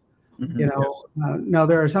harm. Now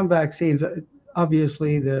there are some vaccines,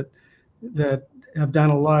 obviously, that have done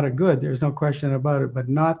a lot of good. There's no question about it, but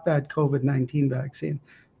not that COVID-19 vaccine.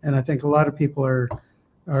 And I think a lot of people are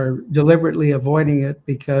deliberately avoiding it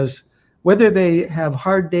because whether they have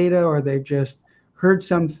hard data or they've just heard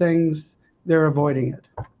some things, they're avoiding it.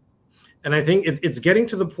 And I think it's getting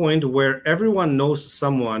to the point where everyone knows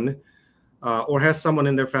someone or has someone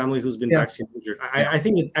in their family who's been vaccine injured. I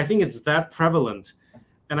think it's that prevalent.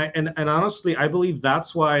 And honestly, I believe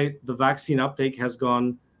that's why the vaccine uptake has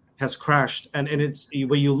crashed. And it's,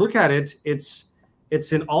 when you look at it, it's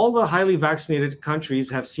in all the highly vaccinated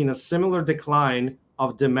countries have seen a similar decline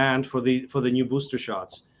of demand for the new booster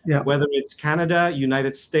shots. Yeah. Whether it's Canada,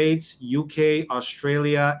 United States, UK,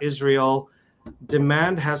 Australia, Israel,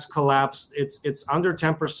 demand has collapsed. It's under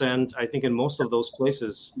 10%, I think, in most of those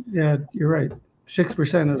places. Yeah, you're right.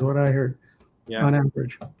 6% is what I heard on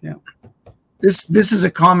average. Yeah. This is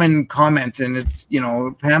a common comment, and it's,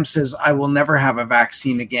 Pam says, I will never have a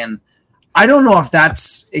vaccine again. I don't know if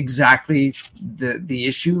that's exactly the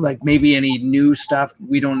issue. Like maybe any new stuff,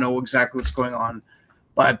 we don't know exactly what's going on.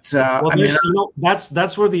 But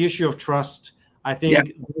that's where the issue of trust. I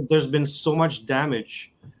think there's been so much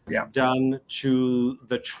damage done to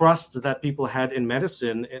the trust that people had in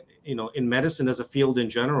medicine, in medicine as a field in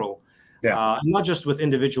general. Not just with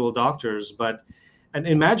individual doctors, and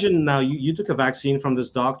imagine now you took a vaccine from this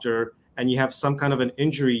doctor and you have some kind of an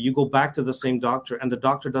injury. You go back to the same doctor, and the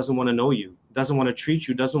doctor doesn't want to know you, doesn't want to treat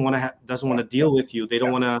you, doesn't want to deal with you. They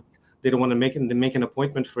don't want to make an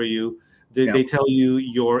appointment for you. They tell you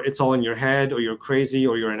it's all in your head, or you're crazy,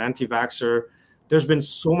 or you're an anti-vaxxer. There's been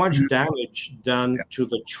so much damage done to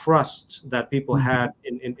the trust that people had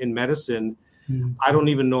in medicine. I don't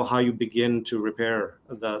even know how you begin to repair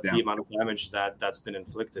the amount of damage that's been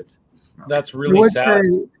inflicted. That's really sad.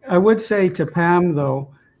 I would say to Pam,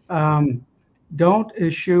 though, don't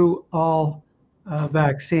eschew all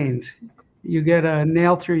vaccines. You get a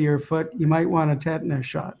nail through your foot, you might want a tetanus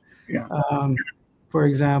shot, for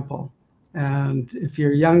example. And if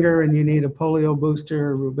you're younger and you need a polio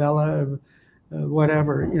booster, rubella,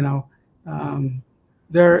 whatever,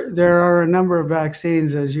 there are a number of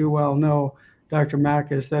vaccines, as you well know, Dr.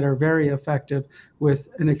 Makis, that are very effective with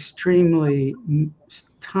an extremely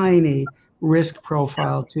tiny risk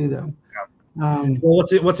profile to them. Well,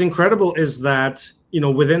 what's incredible is that,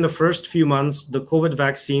 within the first few months, the COVID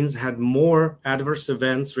vaccines had more adverse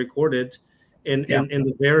events recorded in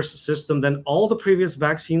the VAERS system than all the previous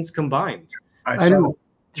vaccines combined. I know.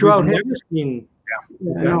 Throughout history.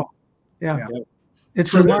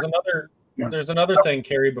 It's there's another thing,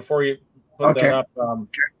 Carrie, before you put that up.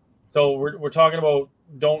 So we're talking about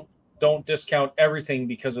don't discount everything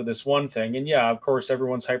because of this one thing. And of course,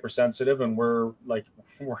 everyone's hypersensitive, and we're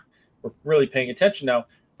really paying attention now.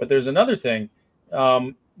 But there's another thing.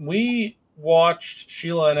 We watched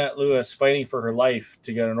Sheila Annette Lewis fighting for her life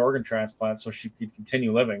to get an organ transplant so she could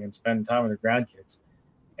continue living and spend time with her grandkids.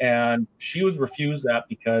 And she was refused that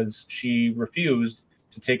because she refused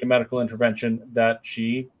to take a medical intervention that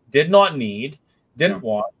she did not need, didn't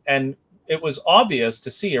want, and it was obvious to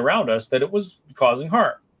see around us that it was causing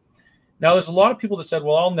harm. Now, there's a lot of people that said,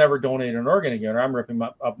 well, I'll never donate an organ again, or I'm ripping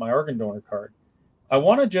up my organ donor card. I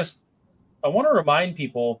want to remind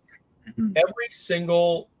people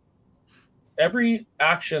every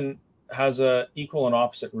action has a equal and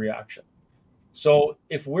opposite reaction. So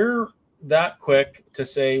if we're that quick to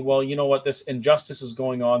say, well, you know what, this injustice is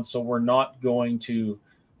going on, so we're not going to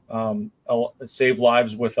save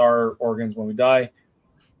lives with our organs when we die,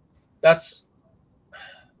 that's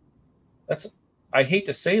I hate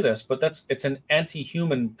to say this, but it's an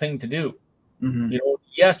anti-human thing to do.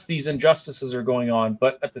 Yes, these injustices are going on,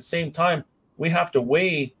 but at the same time, we have to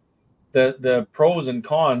weigh the pros and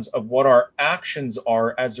cons of what our actions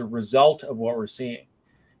are as a result of what we're seeing.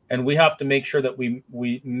 And we have to make sure that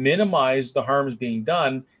we minimize the harms being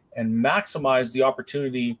done and maximize the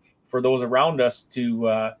opportunity for those around us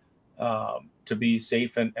to be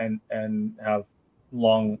safe and have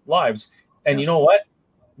long lives. And you know what?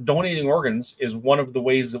 Donating organs is one of the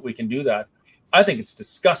ways that we can do that. I think it's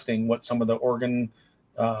disgusting what some of the organ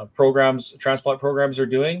transplant programs are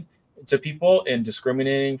doing to people and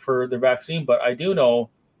discriminating for their vaccine. But I do know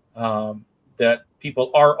that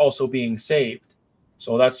people are also being saved.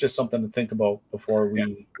 So that's just something to think about before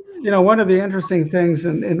we. One of the interesting things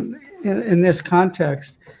in this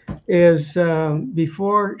context is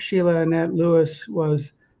before Sheila Annette Lewis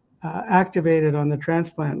was activated on the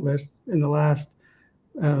transplant list in the last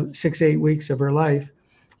 6-8 weeks of her life,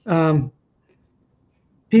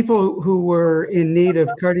 people who were in need of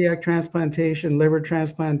cardiac transplantation, liver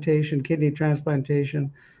transplantation, kidney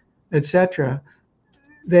transplantation, etc.,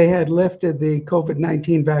 they had lifted the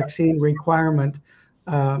COVID-19 vaccine requirement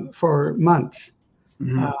for months.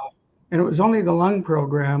 Mm-hmm. And it was only the lung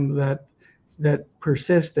program that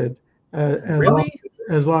persisted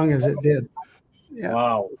as long as it did. Yeah.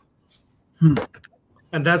 Wow.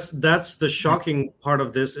 And that's the shocking part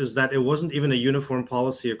of this, is that it wasn't even a uniform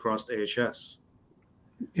policy across the AHS.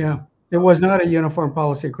 Yeah, it was not a uniform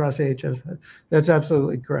policy across AHS. That's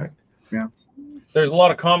absolutely correct. Yeah. There's a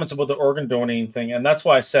lot of comments about the organ donating thing, and that's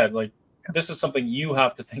why I said, this is something you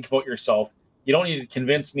have to think about yourself. You don't need to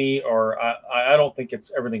convince me, or I don't think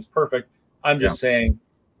everything's perfect. I'm just saying,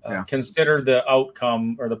 consider the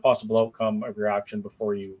outcome or the possible outcome of your action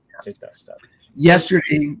before you take that step.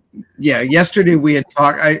 Yesterday we had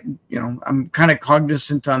talked. I'm kind of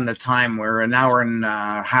cognizant on the time. We're an hour and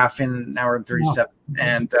a half in, an hour and 37,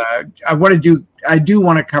 and I do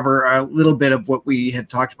want to cover a little bit of what we had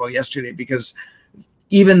talked about yesterday, because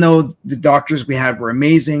even though the doctors we had were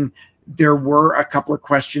amazing, there were a couple of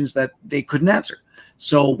questions that they couldn't answer.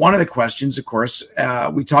 So one of the questions, of course,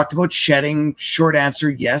 we talked about shedding. Short answer,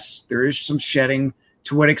 yes, there is some shedding.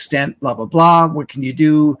 To what extent? Blah, blah, blah. What can you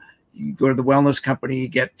do? You go to the wellness company,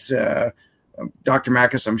 get Dr.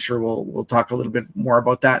 Makis. I'm sure we'll talk a little bit more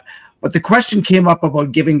about that. But the question came up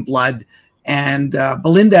about giving blood. And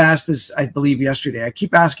Belinda asked this, I believe, yesterday. I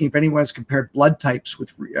keep asking if anyone has compared blood types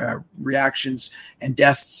with reactions and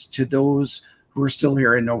deaths to those who are still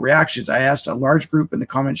here and no reactions. I asked a large group, and the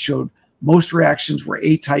comments showed most reactions were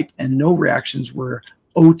A-type and no reactions were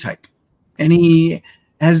O-type. Do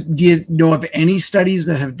you know of any studies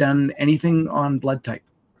that have done anything on blood type?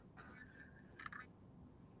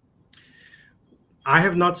 I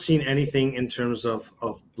have not seen anything in terms of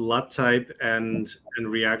blood type and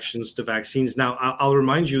reactions to vaccines. Now, I'll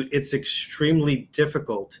remind you, it's extremely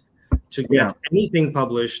difficult to get anything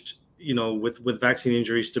published, with vaccine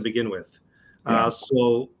injuries to begin with.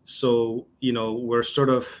 So we're sort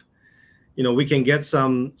of, we can get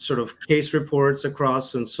some sort of case reports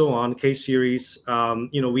across and so on, case series.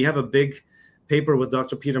 We have a big paper with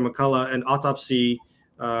Dr. Peter McCullough, an autopsy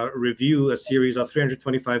review, a series of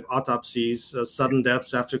 325 autopsies, sudden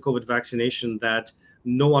deaths after COVID vaccination, that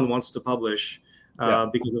no one wants to publish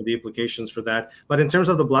because of the implications for that. But in terms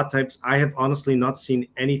of the blood types, I have honestly not seen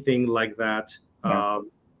anything like that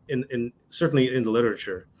certainly in the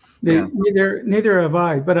literature. Neither have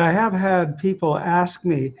I, but I have had people ask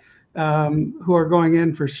me who are going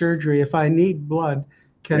in for surgery, if I need blood,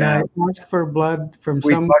 can I ask for blood from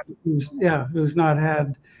someone who's not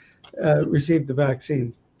had received the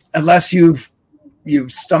vaccine? Unless you've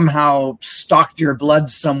somehow stocked your blood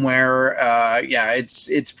somewhere,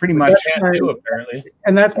 it's pretty much apparently.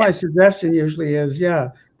 And that's my suggestion usually is,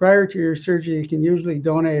 prior to your surgery, you can usually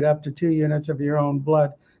donate up to 2 units of your own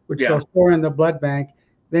blood, which they'll store in the blood bank.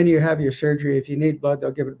 Then you have your surgery. If you need blood,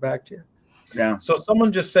 they'll give it back to you. Yeah. So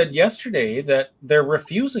someone just said yesterday that they're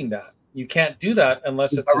refusing that. You can't do that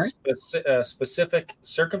unless it's a specific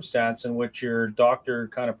circumstance in which your doctor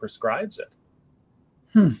kind of prescribes it.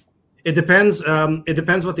 It depends. It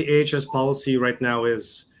depends what the AHS policy right now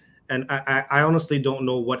is. And I honestly don't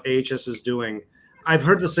know what AHS is doing. I've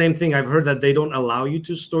heard the same thing. I've heard that they don't allow you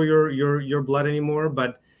to store your blood anymore,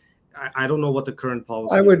 but I don't know what the current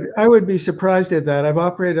policy is. I would be surprised at that. I've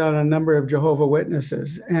operated on a number of Jehovah's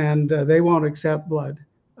Witnesses, and they won't accept blood.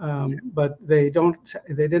 But they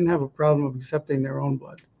didn't have a problem of accepting their own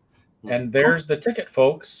blood. And there's the ticket,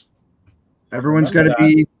 folks. Everyone's got to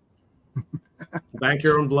be bank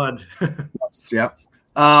your own blood.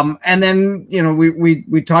 And then,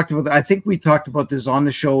 we talked about, I think we talked about this on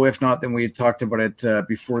the show. If not, then we had talked about it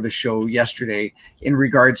before the show yesterday in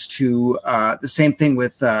regards to the same thing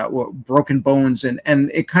with broken bones. And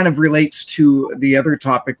it kind of relates to the other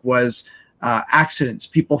topic was accidents,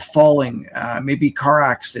 people falling, maybe car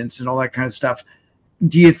accidents and all that kind of stuff.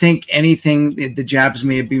 Do you think anything, the jabs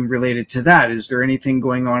may have been related to that? Is there anything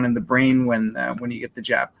going on in the brain when you get the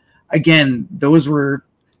jab? Again, those were,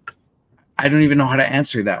 I don't even know how to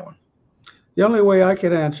answer that one. The only way I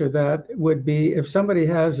could answer that would be if somebody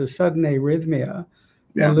has a sudden arrhythmia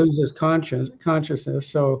and loses consciousness.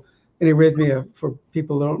 So an arrhythmia, for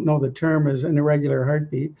people who don't know the term, is an irregular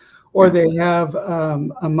heartbeat, or they have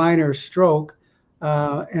a minor stroke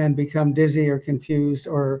and become dizzy or confused,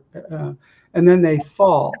 or and then they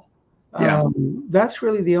fall. That's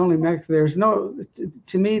really the only mechanism.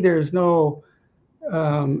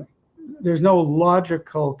 There's no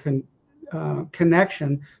logical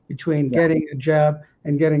connection between getting a jab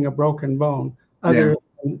and getting a broken bone, other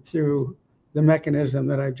than through the mechanism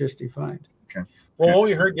that I've just defined. Okay. Well, what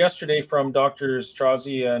we heard yesterday from Drs.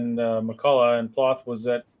 Strozzi and McCullough and Ploth was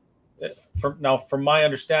that, from my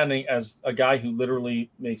understanding, as a guy who literally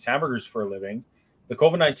makes hamburgers for a living, the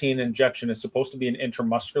COVID-19 injection is supposed to be an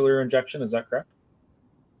intramuscular injection. Is that correct?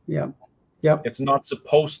 Yeah. Yep. It's not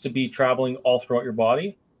supposed to be traveling all throughout your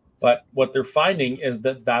body. But what they're finding is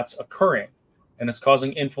that that's occurring, and it's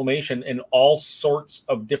causing inflammation in all sorts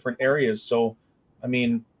of different areas. So, I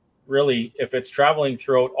mean, really, if it's traveling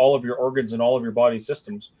throughout all of your organs and all of your body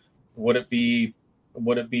systems, would it be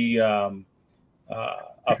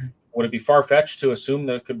far-fetched to assume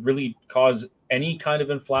that it could really cause any kind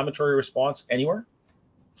of inflammatory response anywhere?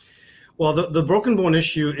 Well, the broken bone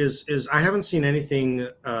issue is I haven't seen anything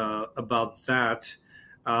about that.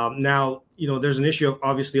 Now, there's an issue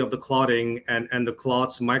obviously of the clotting and the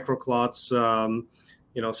clots, microclots,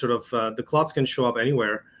 the clots can show up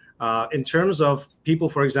anywhere. In terms of people,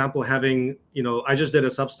 for example, having, I just did a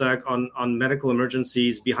Substack on medical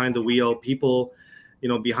emergencies behind the wheel. People,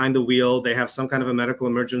 behind the wheel, they have some kind of a medical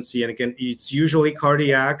emergency. And again, it's usually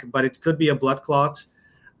cardiac, but it could be a blood clot.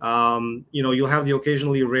 You'll have the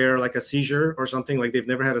occasionally rare, like a seizure or something, like they've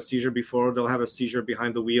never had a seizure before. They'll have a seizure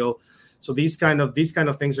behind the wheel. So these kind of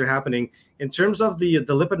things are happening. In terms of the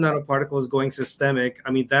lipid nanoparticles going systemic,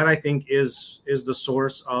 I mean, that I think is the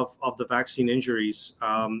source of the vaccine injuries.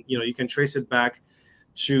 You can trace it back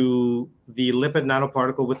to the lipid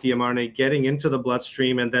nanoparticle with the mRNA getting into the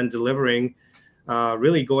bloodstream and then delivering,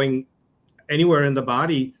 really going anywhere in the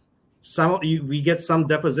body. We get some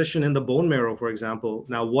deposition in the bone marrow, for example.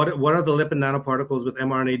 Now, what are the lipid nanoparticles with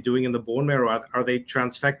mRNA doing in the bone marrow? Are they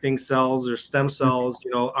transfecting cells or stem cells?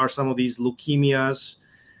 Are some of these leukemias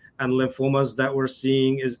and lymphomas that we're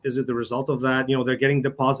seeing, is it the result of that? They're getting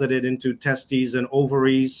deposited into testes and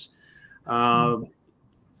ovaries.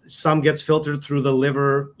 Some gets filtered through the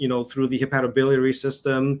liver, through the hepatobiliary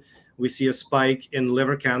system. We see a spike in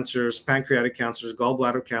liver cancers, pancreatic cancers,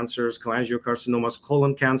 gallbladder cancers, cholangiocarcinomas,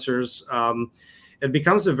 colon cancers. It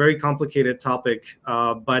becomes a very complicated topic,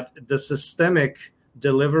 but the systemic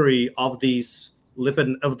delivery of these the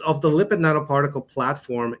lipid nanoparticle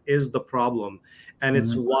platform is the problem. And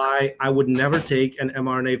it's why I would never take an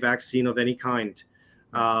mRNA vaccine of any kind.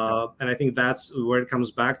 And I think that's where it comes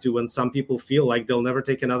back to, when some people feel like they'll never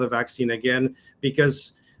take another vaccine again,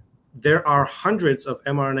 because there are hundreds of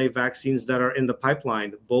mRNA vaccines that are in the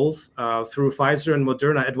pipeline, both through Pfizer and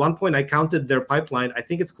Moderna. At one point, I counted their pipeline. I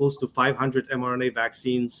think it's close to 500 mRNA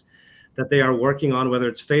vaccines that they are working on, whether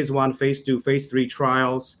it's phase 1, phase 2, phase 3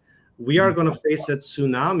 trials. We are going to face a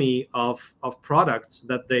tsunami of products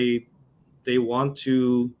that they want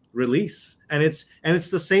to release. And it's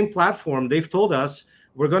the same platform. They've told us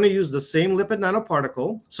we're going to use the same lipid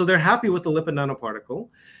nanoparticle. So they're happy with the lipid nanoparticle.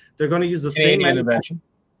 They're going to use the same intervention.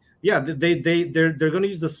 Yeah, they're going to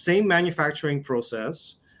use the same manufacturing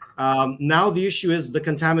process. Now the issue is the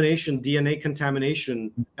contamination, DNA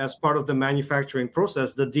contamination as part of the manufacturing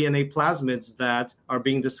process. The DNA plasmids that are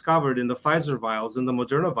being discovered in the Pfizer vials and the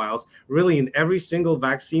Moderna vials, really in every single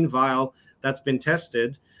vaccine vial that's been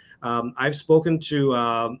tested. I've spoken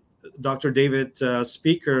to Dr. David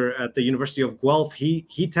Speaker at the University of Guelph.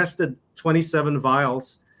 He tested 27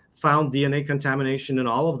 vials, found DNA contamination in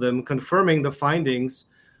all of them, confirming the findings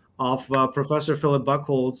of Professor Philip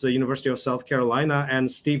Buchholz, the University of South Carolina,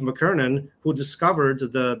 and Steve McKernan, who discovered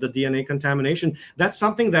the DNA contamination. That's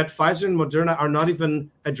something that Pfizer and Moderna are not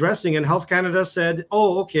even addressing. And Health Canada said,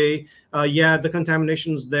 oh, okay, the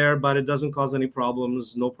contamination's there, but it doesn't cause any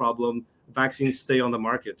problems, no problem. Vaccines stay on the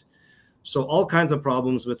market. So all kinds of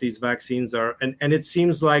problems with these vaccines and it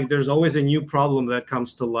seems like there's always a new problem that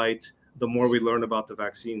comes to light the more we learn about the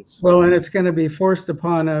vaccines. Well, and it's going to be forced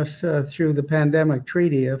upon us through the pandemic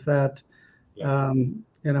treaty, if that,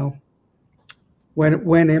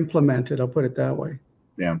 when implemented, I'll put it that way.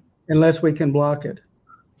 Yeah. Unless we can block it.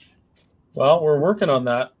 Well, we're working on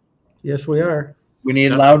that. Yes, we are. We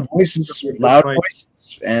need loud voices,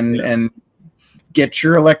 and get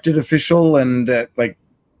your elected official and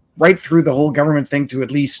right through the whole government thing to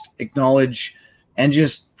at least acknowledge and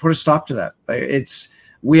just put a stop to that.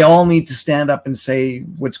 We all need to stand up and say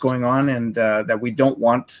what's going on, and that we don't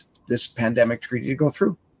want this pandemic treaty to go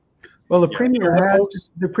through. Well, the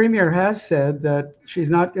premier has said that she's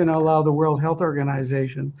not going to allow the World Health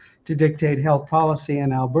Organization to dictate health policy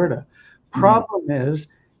in Alberta. Problem is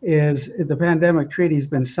the pandemic treaty has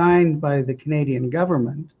been signed by the Canadian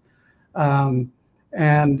government,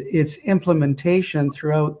 and its implementation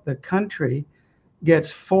throughout the country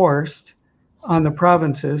gets forced on the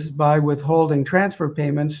provinces by withholding transfer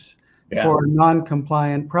payments for a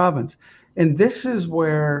non-compliant province. And this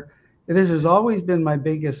has always been my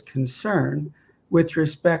biggest concern with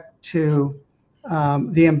respect to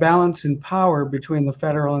the imbalance in power between the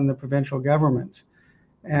federal and the provincial governments.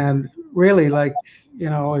 And really,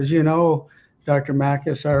 as you know, Dr.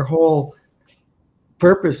 Makis, our whole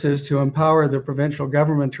purpose is to empower the provincial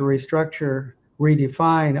government to restructure,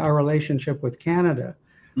 redefine our relationship with Canada,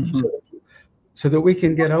 so that we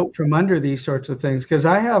can get out from under these sorts of things. Because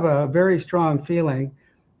I have a very strong feeling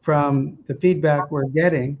from the feedback we're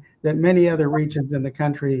getting that many other regions in the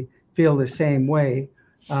country feel the same way,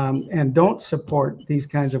 and don't support these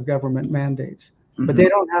kinds of government mandates. But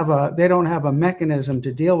they don't have a mechanism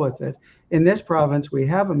to deal with it. In this province, we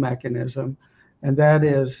have a mechanism, and that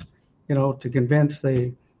is, to convince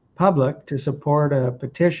the public to support a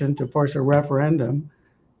petition to force a referendum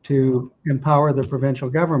to empower the provincial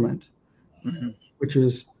government, which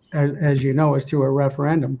is, as you know, is through a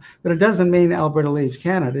referendum. But it doesn't mean Alberta leaves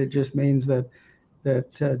Canada. It just means that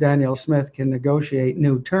Danielle Smith can negotiate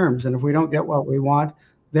new terms. And if we don't get what we want,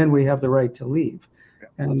 then we have the right to leave.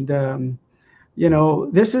 And,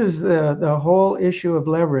 this is the whole issue of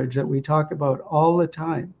leverage that we talk about all the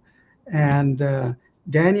time. And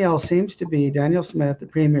Danielle Smith, the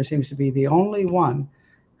premier, seems to be the only one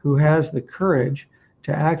who has the courage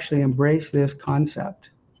to actually embrace this concept,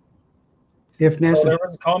 if necessary. So there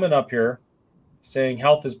was a comment up here saying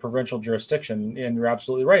health is provincial jurisdiction, and you're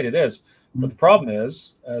absolutely right, it is. But the problem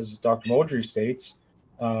is, as Dr. Modry states,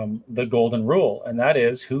 the golden rule, and that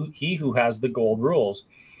is he who has the gold rules.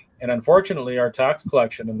 And unfortunately, our tax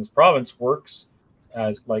collection in this province works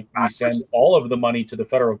as we send all of the money to the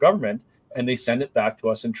federal government, and they send it back to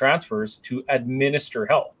us in transfers to administer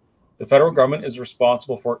health. The federal government is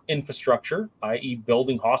responsible for infrastructure, i.e.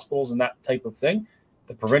 building hospitals and that type of thing.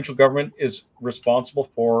 The provincial government is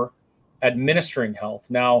responsible for administering health.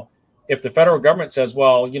 Now, if the federal government says,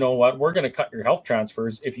 well, you know what, we're going to cut your health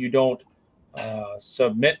transfers if you don't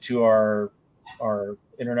submit to our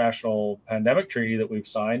international pandemic treaty that we've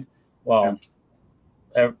signed, well,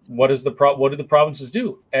 what do the provinces do?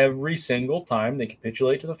 Every single time they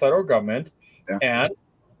capitulate to the federal government, and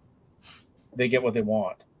they get what they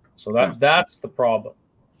want. So that's the problem.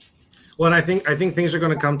 Well, I think things are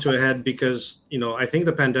going to come to a head because I think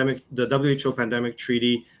the WHO pandemic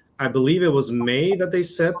treaty, I believe it was May that they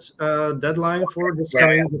set a deadline for this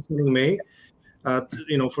coming May.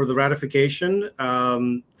 For the ratification,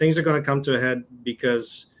 things are going to come to a head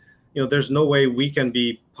because there's no way we can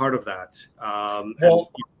be part of that.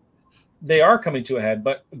 They are coming to a head,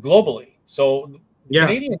 but globally. So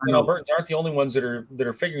Canadians and Albertans aren't the only ones that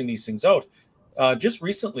are figuring these things out. Just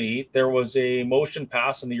recently, there was a motion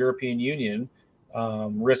passed in the European Union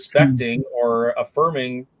respecting or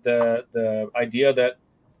affirming the idea that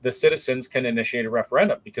the citizens can initiate a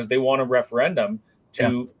referendum because they want a referendum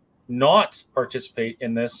to not participate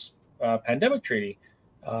in this pandemic treaty.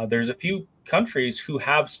 There's a few countries who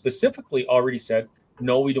have specifically already said,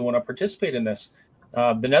 no, we don't want to participate in this.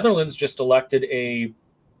 The Netherlands just elected a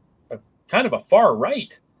kind of a far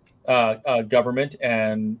right government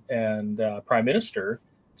and prime minister.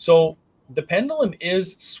 So the pendulum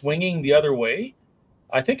is swinging the other way.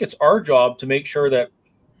 I think it's our job to make sure that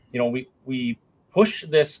we push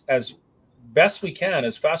this as best we can,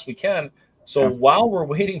 as fast we can. So while we're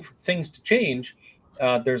waiting for things to change,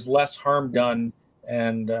 there's less harm done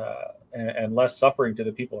and less suffering to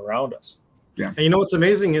the people around us. Yeah. And what's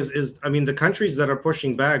amazing is the countries that are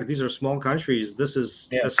pushing back, these are small countries. This is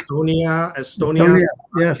Estonia,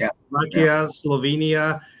 Slovakia,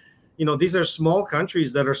 Slovenia. These are small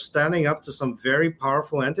countries that are standing up to some very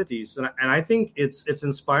powerful entities. And I think it's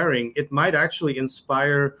inspiring. It might actually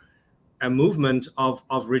inspire a movement of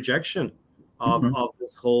rejection of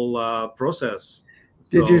this whole process.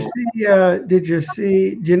 Did you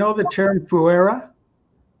see? Do you know the term fuera?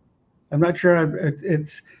 I'm not sure.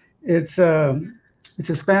 It's a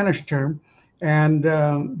Spanish term, and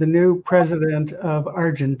the new president of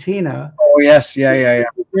Argentina. Oh yes, yeah.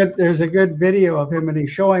 There's a good video of him, and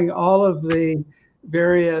he's showing all of the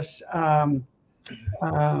various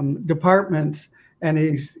departments, and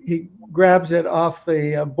he grabs it off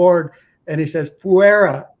the board, and he says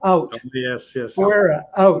 "fuera out." Oh, yes. "Fuera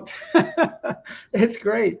out." It's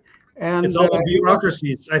great, and it's all the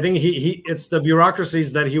bureaucracies. I think it's the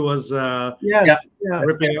bureaucracies that he was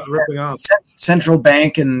ripping off. Central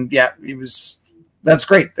bank, and that's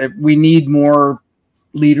great. We need more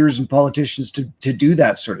leaders and politicians to do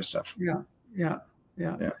that sort of stuff. Yeah.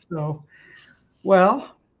 So,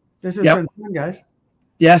 well, this has been fun, guys.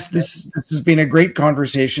 Yes, this has been a great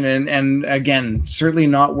conversation, and again, certainly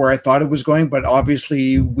not where I thought it was going, but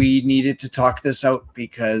obviously we needed to talk this out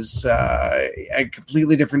because a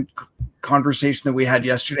completely different conversation that we had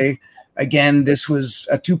yesterday. Again, this was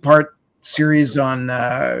a 2-part series on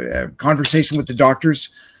conversation with the doctors,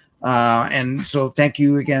 and so thank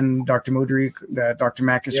you again, Dr. Modry, Dr.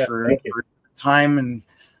 Makis, for your time and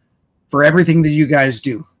for everything that you guys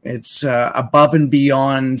do. It's above and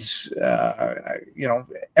beyond,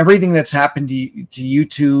 everything that's happened to you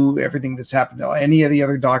two, everything that's happened to any of the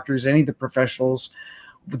other doctors, any of the professionals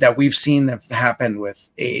that we've seen that happened with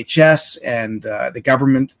AHS and the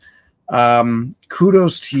government.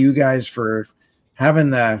 Kudos to you guys for having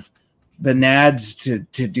the nads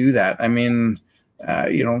to do that. I mean,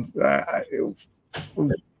 of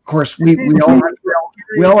course, we all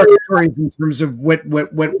have stories in terms of what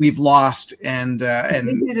we've lost, and it's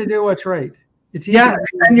easy to do what's right. It's easy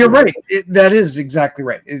and you're right. That is exactly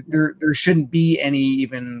right. There shouldn't be any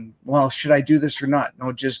even. Well, should I do this or not?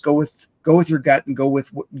 No, just go with your gut and go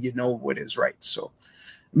with what you know what is right. So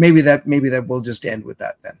maybe that we'll just end with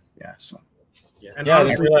that then. Yeah. So. And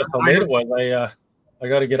honestly, I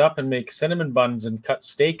got to get up and make cinnamon buns and cut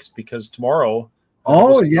steaks because tomorrow.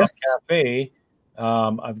 Oh yes. Cafe.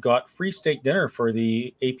 I've got free steak dinner for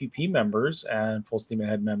the APP members and Full Steam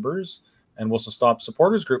Ahead members and Whistle Stop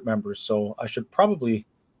supporters group members. So I should probably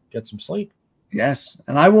get some sleep. Yes.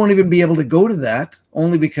 And I won't even be able to go to that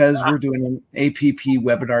only because we're doing an APP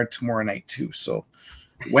webinar tomorrow night too. So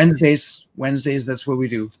Wednesdays, that's what we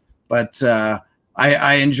do. But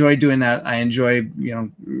I enjoy doing that. I enjoy,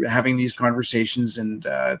 having these conversations, and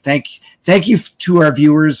thank you to our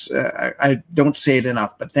viewers. I don't say it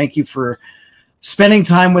enough, but thank you for spending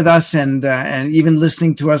time with us and even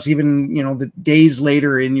listening to us, even, the days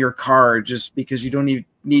later in your car, just because you don't even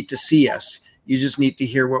need to see us. You just need to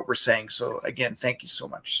hear what we're saying. So again, thank you so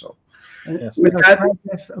much. So with that,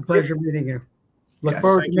 it's a pleasure meeting you. Look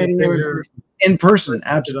forward to meeting you in person.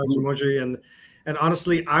 Absolutely. And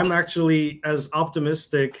honestly, I'm actually as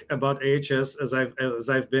optimistic about AHS as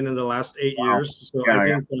I've been in the last 8 years. So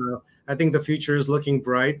I think the future is looking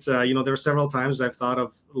bright. There are several times I've thought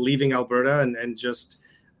of leaving Alberta and just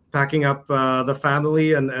packing up the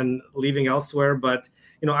family and leaving elsewhere. But,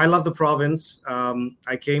 I love the province.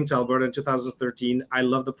 I came to Alberta in 2013. I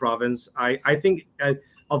love the province. I think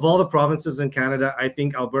of all the provinces in Canada, I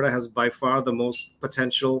think Alberta has by far the most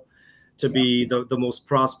potential to be the most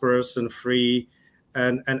prosperous and free.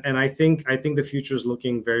 And I think the future is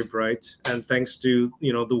looking very bright. And thanks to,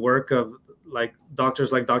 the work of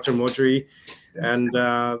doctors like Dr. Modry, and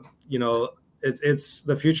it's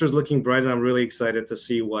the future is looking bright, and I'm really excited to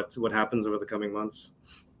see what happens over the coming months.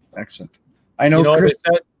 Excellent. I know, Chris.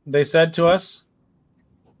 They said to us,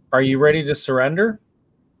 "Are you ready to surrender?"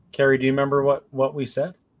 Carrie, do you remember what we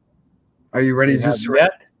said? Are you ready to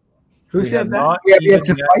surrender? Who said that? We have yet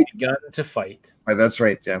to fight. Begun to fight. Oh, that's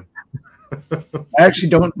right, yeah. I actually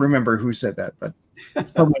don't remember who said that, but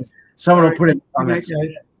someone will put it in the comments.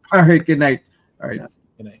 All right, good night. All right.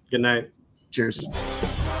 Good night. Good night. Cheers.